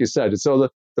just like you said. So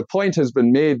the point has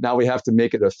been made. Now we have to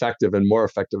make it effective and more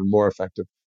effective and more effective,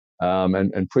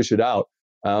 and push it out.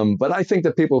 But I think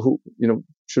that people who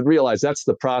should realize that's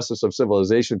the process of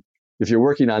civilization. If you're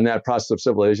working on that process of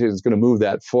civilization, it's going to move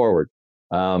that forward,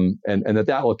 and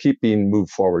that will keep being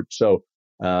moved forward. So,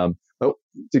 but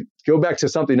to go back to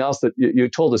something else that you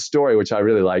told a story which I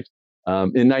really liked.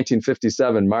 In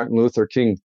 1957, Martin Luther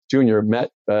King Jr. met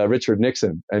Richard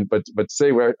Nixon, but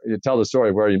say where you tell the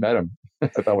story where you met him. I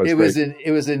thought it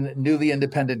was in newly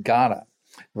independent Ghana,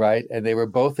 right? And they were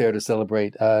both there to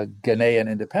celebrate Ghanaian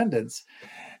independence.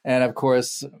 And of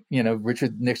course,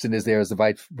 Richard Nixon is there as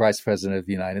the vice president of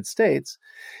the United States.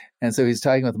 And so he's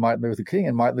talking with Martin Luther King,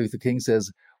 and Martin Luther King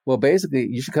says, well, basically,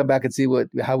 you should come back and see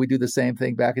how we do the same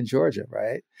thing back in Georgia,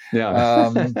 right?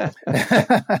 Yeah.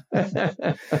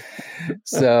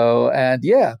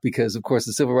 Because of course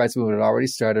the civil rights movement had already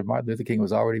started. Martin Luther King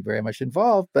was already very much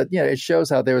involved, but it shows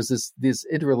how there was this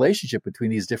interrelationship between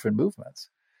these different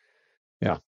movements.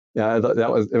 Yeah,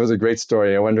 it was a great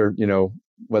story. I wonder,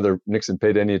 whether Nixon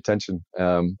paid any attention,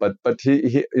 but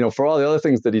he for all the other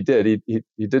things that he did, he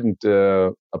didn't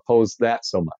oppose that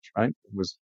so much, right? It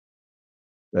was.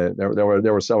 There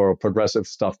were several progressive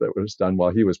stuff that was done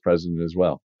while he was president as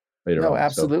well. Later on.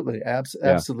 Absolutely,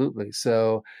 absolutely.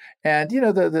 So, and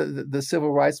the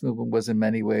civil rights movement was in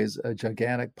many ways a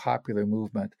gigantic popular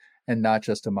movement, and not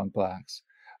just among blacks.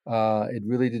 It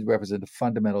really did represent a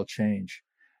fundamental change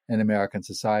in American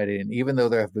society. And even though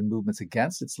there have been movements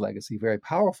against its legacy, very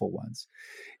powerful ones,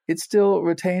 it still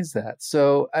retains that.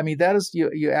 So, I mean, that is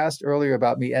you asked earlier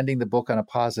about me ending the book on a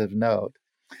positive note.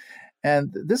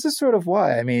 And this is sort of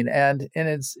why. I mean, and in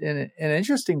an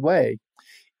interesting way,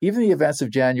 even the events of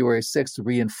January 6th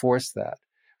reinforced that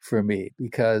for me,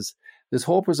 because this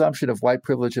whole presumption of white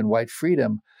privilege and white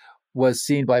freedom was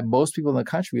seen by most people in the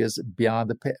country as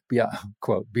beyond the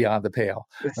pale,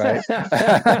 right?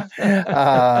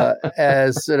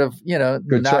 As sort of,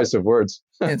 good choice of words,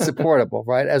 insupportable,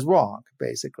 right? As wrong,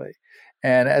 basically,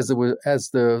 and as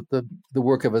the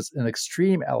work of an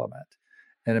extreme element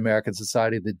in American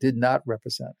society that did not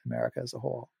represent America as a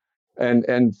whole.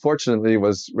 And fortunately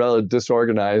was rather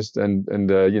disorganized and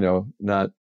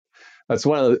not. That's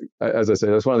one of the, as I say,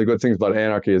 that's one of the good things about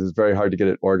anarchy is it's very hard to get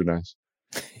it organized.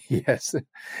 Yes.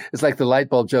 It's like the light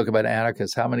bulb joke about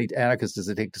anarchists. How many anarchists does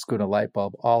it take to screw in a light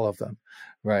bulb? All of them,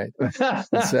 right?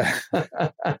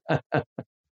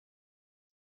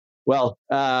 Well,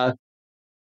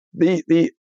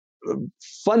 the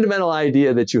fundamental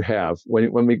idea that you have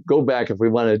when we go back, if we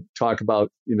want to talk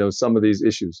about some of these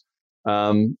issues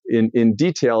in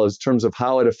detail, in terms of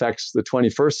how it affects the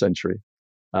 21st century.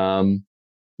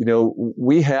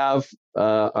 We have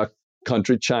a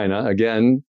country, China,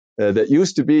 again, that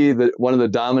used to be one of the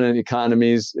dominant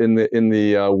economies in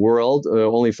the world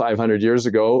only 500 years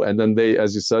ago, and then they,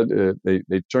 as you said,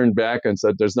 they turned back and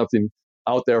said there's nothing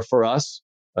out there for us.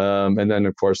 And then,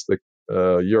 of course, the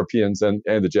Europeans and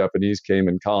the Japanese came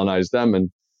and colonized them, and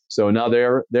so now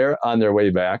they're on their way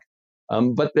back.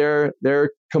 But they're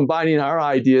combining our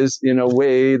ideas in a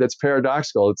way that's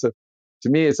paradoxical. To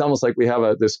me, it's almost like we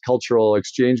have this cultural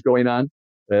exchange going on,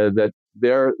 that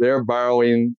they're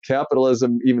borrowing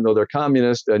capitalism, even though they're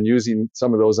communist, and using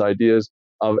some of those ideas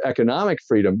of economic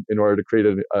freedom in order to create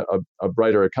a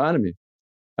brighter economy.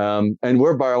 And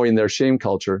we're borrowing their shame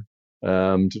culture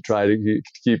to try to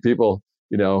keep people,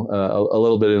 a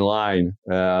little bit in line,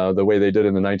 the way they did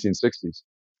in the 1960s.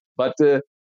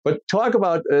 But talk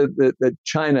about the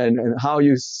China and how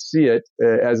you see it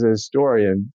as a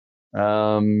historian.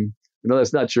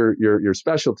 That's not your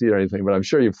specialty or anything, but I'm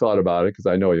sure you've thought about it because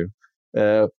I know you.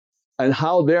 And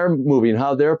how they're moving,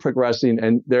 how they're progressing,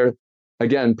 and they're,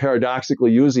 again,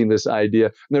 paradoxically using this idea.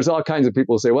 And there's all kinds of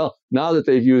people who say, well, now that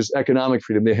they've used economic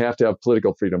freedom, they have to have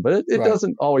political freedom. But it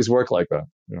doesn't always work like that.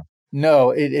 No,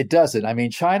 it doesn't. I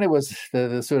mean, China was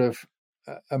the sort of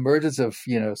emergence of,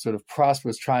 sort of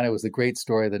prosperous China was the great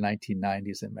story of the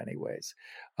 1990s in many ways.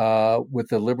 With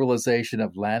the liberalization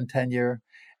of land tenure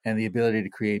and the ability to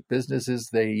create businesses,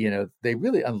 they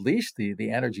really unleashed the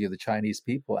energy of the Chinese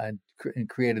people and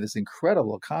created this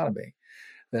incredible economy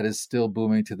that is still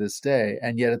booming to this day.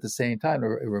 And yet at the same time,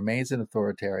 it remains an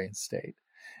authoritarian state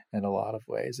in a lot of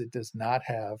ways. It does not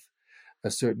have a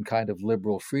certain kind of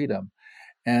liberal freedom.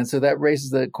 And so that raises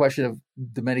the question of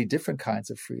the many different kinds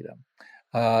of freedom.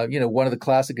 One of the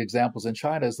classic examples in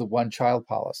China is the one-child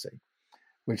policy,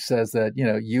 which says that,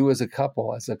 you as a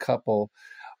couple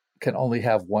can only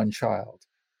have one child,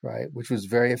 right? Which was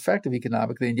very effective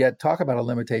economically, and yet talk about a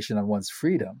limitation on one's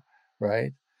freedom,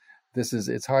 right?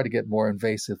 It's hard to get more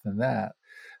invasive than that.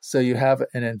 So you have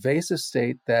an invasive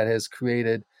state that has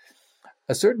created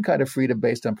a certain kind of freedom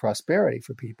based on prosperity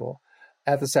for people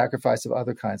at the sacrifice of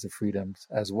other kinds of freedoms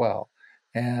as well.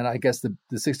 And I guess the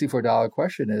 $64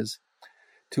 question is,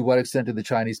 to what extent do the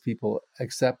Chinese people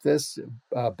accept this,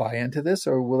 buy into this,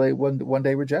 or will they one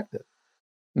day reject it?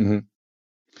 Mm-hmm.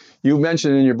 You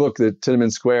mentioned in your book the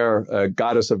Tiananmen Square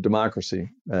goddess of democracy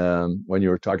when you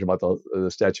were talking about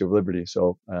the Statue of Liberty.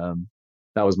 So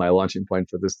that was my launching point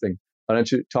for this thing. Why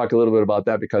don't you talk a little bit about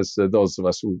that? Because those of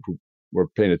us who were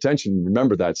paying attention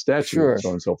remember that statue, sure, and so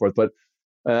on and so forth. But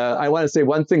I want to say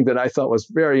one thing that I thought was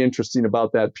very interesting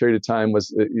about that period of time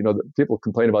was, people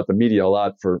complain about the media a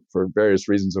lot for various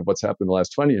reasons of what's happened in the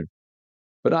last 20 years.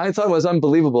 But I thought it was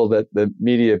unbelievable that the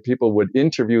media people would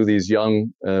interview these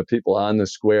young people on the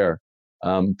square,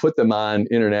 put them on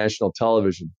international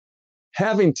television,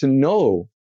 having to know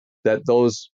that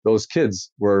those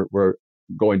kids were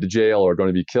going to jail or going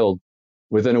to be killed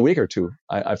within a week or two.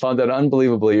 I found that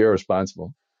unbelievably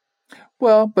irresponsible.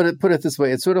 Well, but put it this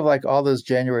way, it's sort of like all those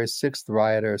January 6th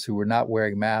rioters who were not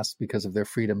wearing masks because of their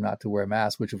freedom not to wear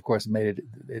masks, which of course made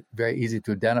it very easy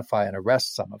to identify and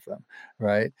arrest some of them,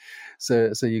 right?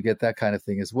 So you get that kind of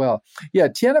thing as well. Yeah,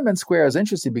 Tiananmen Square is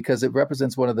interesting because it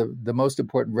represents one of the most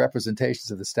important representations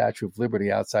of the Statue of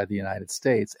Liberty outside the United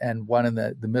States, and one in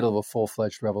the middle of a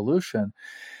full-fledged revolution.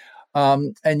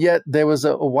 And yet there was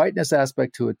a whiteness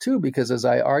aspect to it too, because as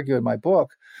I argue in my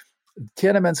book,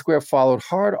 Tiananmen Square followed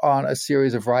hard on a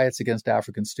series of riots against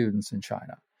African students in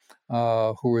China,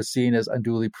 who were seen as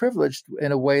unduly privileged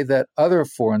in a way that other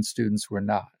foreign students were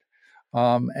not.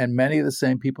 And many of the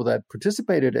same people that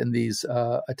participated in these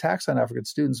attacks on African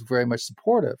students were very much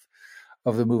supportive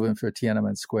of the movement for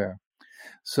Tiananmen Square.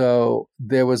 So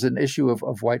there was an issue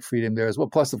of white freedom there as well.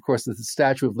 Plus, of course, the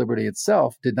Statue of Liberty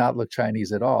itself did not look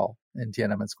Chinese at all in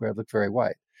Tiananmen Square. It looked very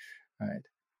white, right?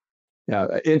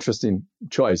 Yeah, interesting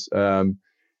choice.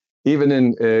 Even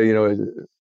in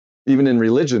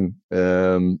religion,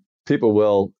 people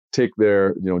will take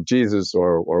their Jesus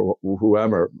or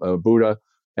whoever, Buddha,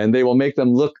 and they will make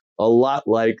them look a lot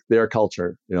like their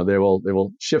culture. They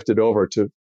will shift it over to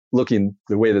looking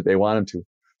the way that they want them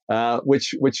to.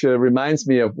 Which reminds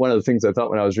me of one of the things I thought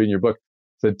when I was reading your book.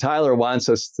 That Tyler wants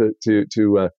us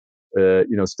to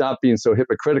stop being so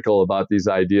hypocritical about these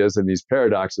ideas and these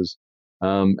paradoxes.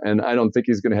 And I don't think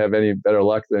he's going to have any better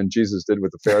luck than Jesus did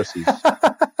with the Pharisees.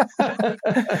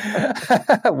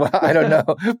 Well, I don't know.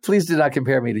 Please do not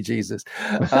compare me to Jesus.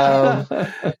 It's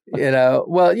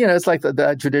like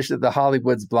the tradition of the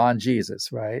Hollywood's blonde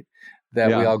Jesus, right? That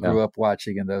we all grew up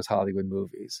watching in those Hollywood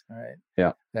movies, right?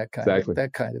 Yeah, that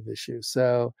kind of issue.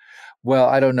 So, well,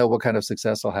 I don't know what kind of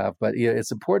success I'll have, but it's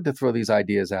important to throw these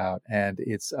ideas out, and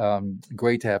it's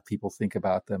great to have people think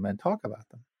about them and talk about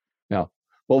them. Yeah.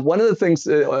 Well, one of the things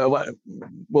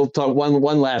we'll talk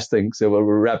one last thing, so we'll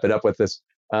wrap it up with this.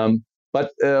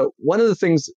 But one of the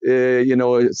things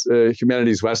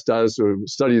Humanities West does, or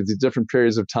study the different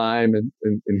periods of time and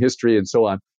in history and so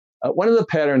on. One of the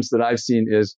patterns that I've seen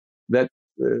is that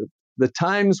the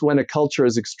times when a culture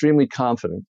is extremely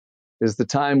confident is the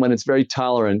time when it's very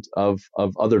tolerant of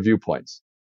other viewpoints,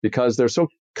 because they're so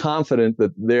confident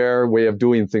that their way of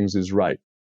doing things is right.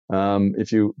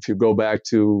 If you go back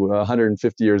to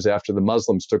 150 years after the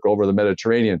Muslims took over the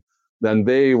Mediterranean, then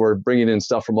they were bringing in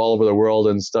stuff from all over the world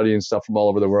and studying stuff from all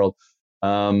over the world.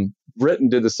 Britain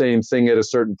did the same thing at a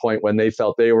certain point when they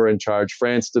felt they were in charge.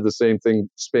 France did the same thing.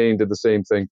 Spain did the same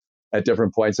thing at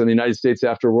different points. And the United States,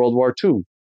 after World War II,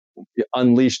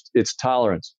 unleashed its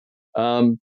tolerance.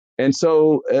 And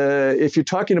so if you're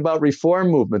talking about reform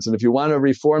movements, and if you want to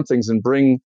reform things and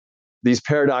bring these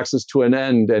paradoxes to an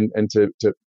end and to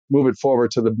move it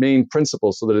forward to the main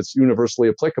principle so that it's universally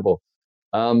applicable,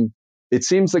 it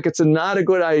seems like it's not a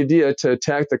good idea to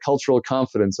attack the cultural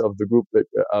confidence of the group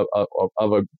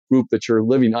of a group that you're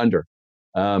living under,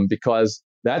 because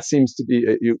that seems to be,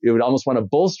 you would almost want to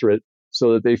bolster it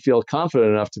so that they feel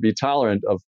confident enough to be tolerant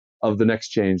of the next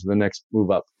change, the next move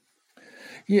up.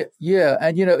 Yeah.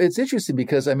 And, it's interesting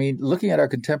because, looking at our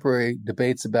contemporary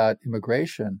debates about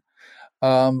immigration,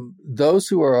 those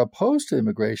who are opposed to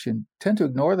immigration tend to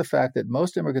ignore the fact that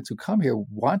most immigrants who come here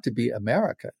want to be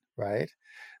American, right?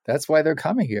 That's why they're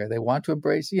coming here. They want to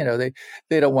embrace, they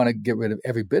don't want to get rid of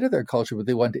every bit of their culture, but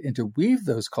they want to interweave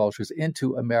those cultures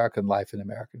into American life and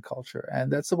American culture.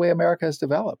 And that's the way America has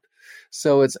developed.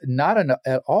 So it's not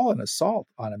at all an assault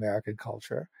on American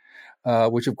culture,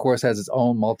 which of course has its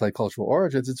own multicultural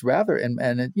origins. It's rather,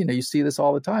 and you see this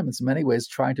all the time, it's in many ways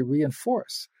trying to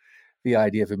reinforce the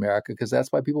idea of America, because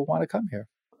that's why people want to come here.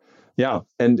 Yeah.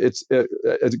 And it's a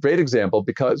great example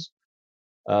because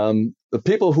the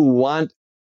people who want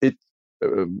it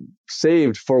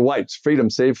saved for whites, freedom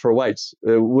saved for whites,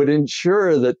 would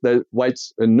ensure that the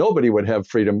whites and nobody would have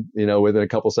freedom, within a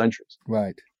couple centuries.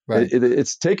 Right.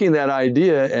 It's taking that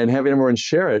idea and having everyone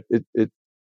share it.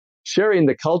 Sharing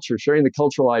the culture, sharing the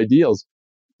cultural ideals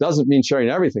doesn't mean sharing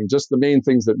everything, just the main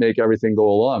things that make everything go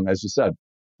along, as you said.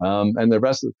 And the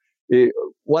rest of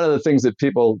one of the things that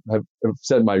people have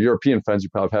said, my European friends, you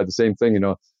probably have had the same thing,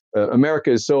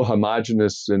 America is so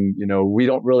homogenous, and, we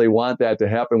don't really want that to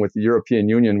happen with the European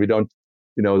Union. We don't,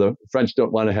 the French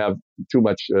don't want to have too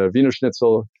much Wiener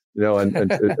Schnitzel, and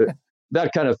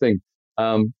that kind of thing.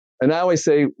 And I always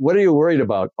say, what are you worried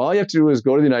about? All you have to do is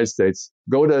go to the United States,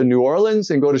 go to New Orleans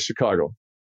and go to Chicago,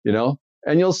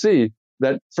 and you'll see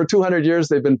that for 200 years,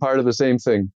 they've been part of the same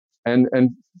thing. And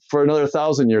for another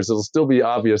 1,000 years, it'll still be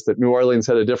obvious that New Orleans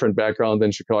had a different background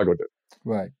than Chicago did.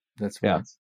 Right. That's right.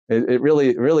 Yeah. It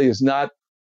really is not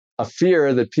a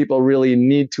fear that people really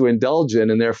need to indulge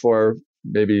in, and therefore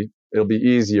maybe it'll be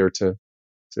easier to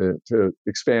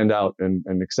expand out and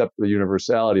accept the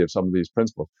universality of some of these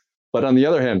principles. But on the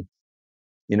other hand,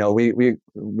 we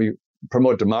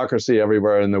promote democracy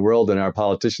everywhere in the world, and our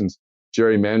politicians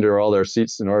gerrymander all their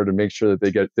seats in order to make sure that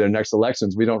they get their next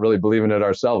elections. We don't really believe in it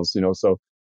ourselves, so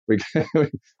we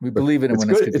believe in it.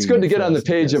 It's good to get on the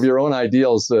page of your own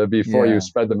ideals before you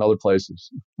spread them other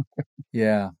places.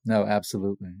 Yeah, no,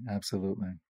 absolutely.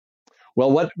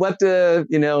 Well, what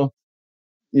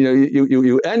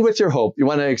you end with your hope. You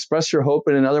want to express your hope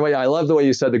in another way. I love the way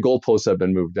you said the goalposts have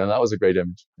been moved, and that was a great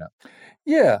image.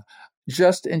 Yeah.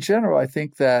 Just in general, I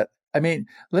think that, let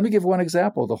me give one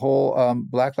example. The whole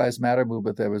Black Lives Matter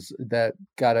movement that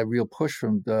got a real push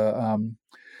from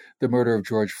the murder of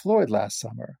George Floyd last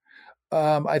summer.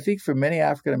 I think for many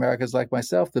African Americans like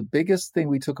myself, the biggest thing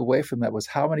we took away from that was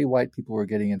how many white people were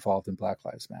getting involved in Black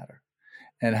Lives Matter,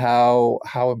 and how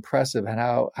impressive and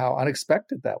how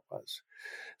unexpected that was.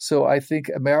 So I think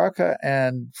America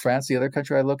and France, the other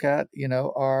country I look at,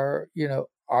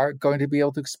 are going to be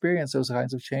able to experience those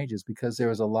kinds of changes because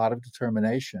there is a lot of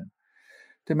determination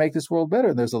to make this world better.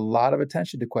 And there's a lot of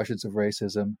attention to questions of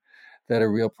racism that are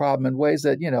a real problem in ways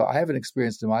that, I haven't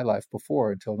experienced in my life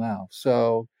before until now.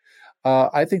 So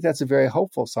I think that's a very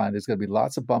hopeful sign. There's going to be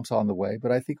lots of bumps on the way,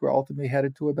 but I think we're ultimately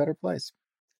headed to a better place.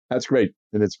 That's great.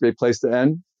 And it's a great place to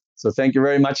end. So thank you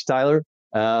very much, Tyler.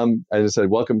 As I said,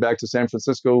 welcome back to San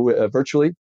Francisco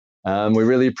virtually. We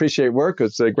really appreciate work.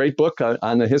 It's a great book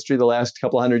on the history of the last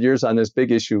couple hundred years on this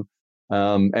big issue.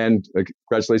 And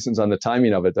congratulations on the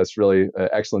timing of it. That's really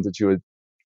excellent that you had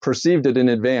perceived it in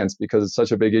advance because it's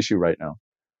such a big issue right now.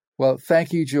 Well,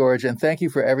 thank you, George. And thank you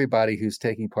for everybody who's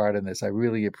taking part in this. I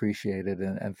really appreciate it.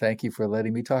 And thank you for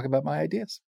letting me talk about my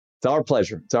ideas. It's our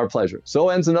pleasure. It's our pleasure. So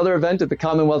ends another event at the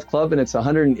Commonwealth Club in its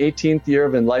 118th year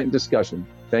of enlightened discussion.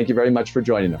 Thank you very much for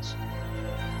joining us.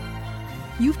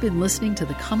 You've been listening to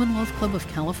the Commonwealth Club of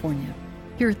California.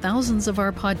 Hear thousands of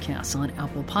our podcasts on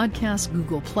Apple Podcasts,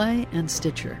 Google Play, and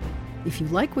Stitcher. If you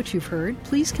like what you've heard,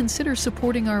 please consider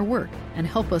supporting our work and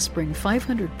help us bring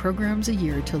 500 programs a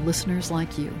year to listeners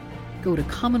like you. Go to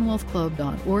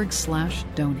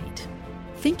commonwealthclub.org/donate.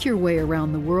 Think your way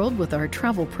around the world with our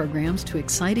travel programs to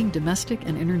exciting domestic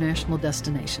and international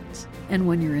destinations. And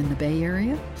when you're in the Bay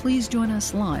Area, please join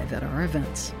us live at our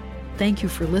events. Thank you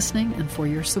for listening and for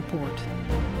your support.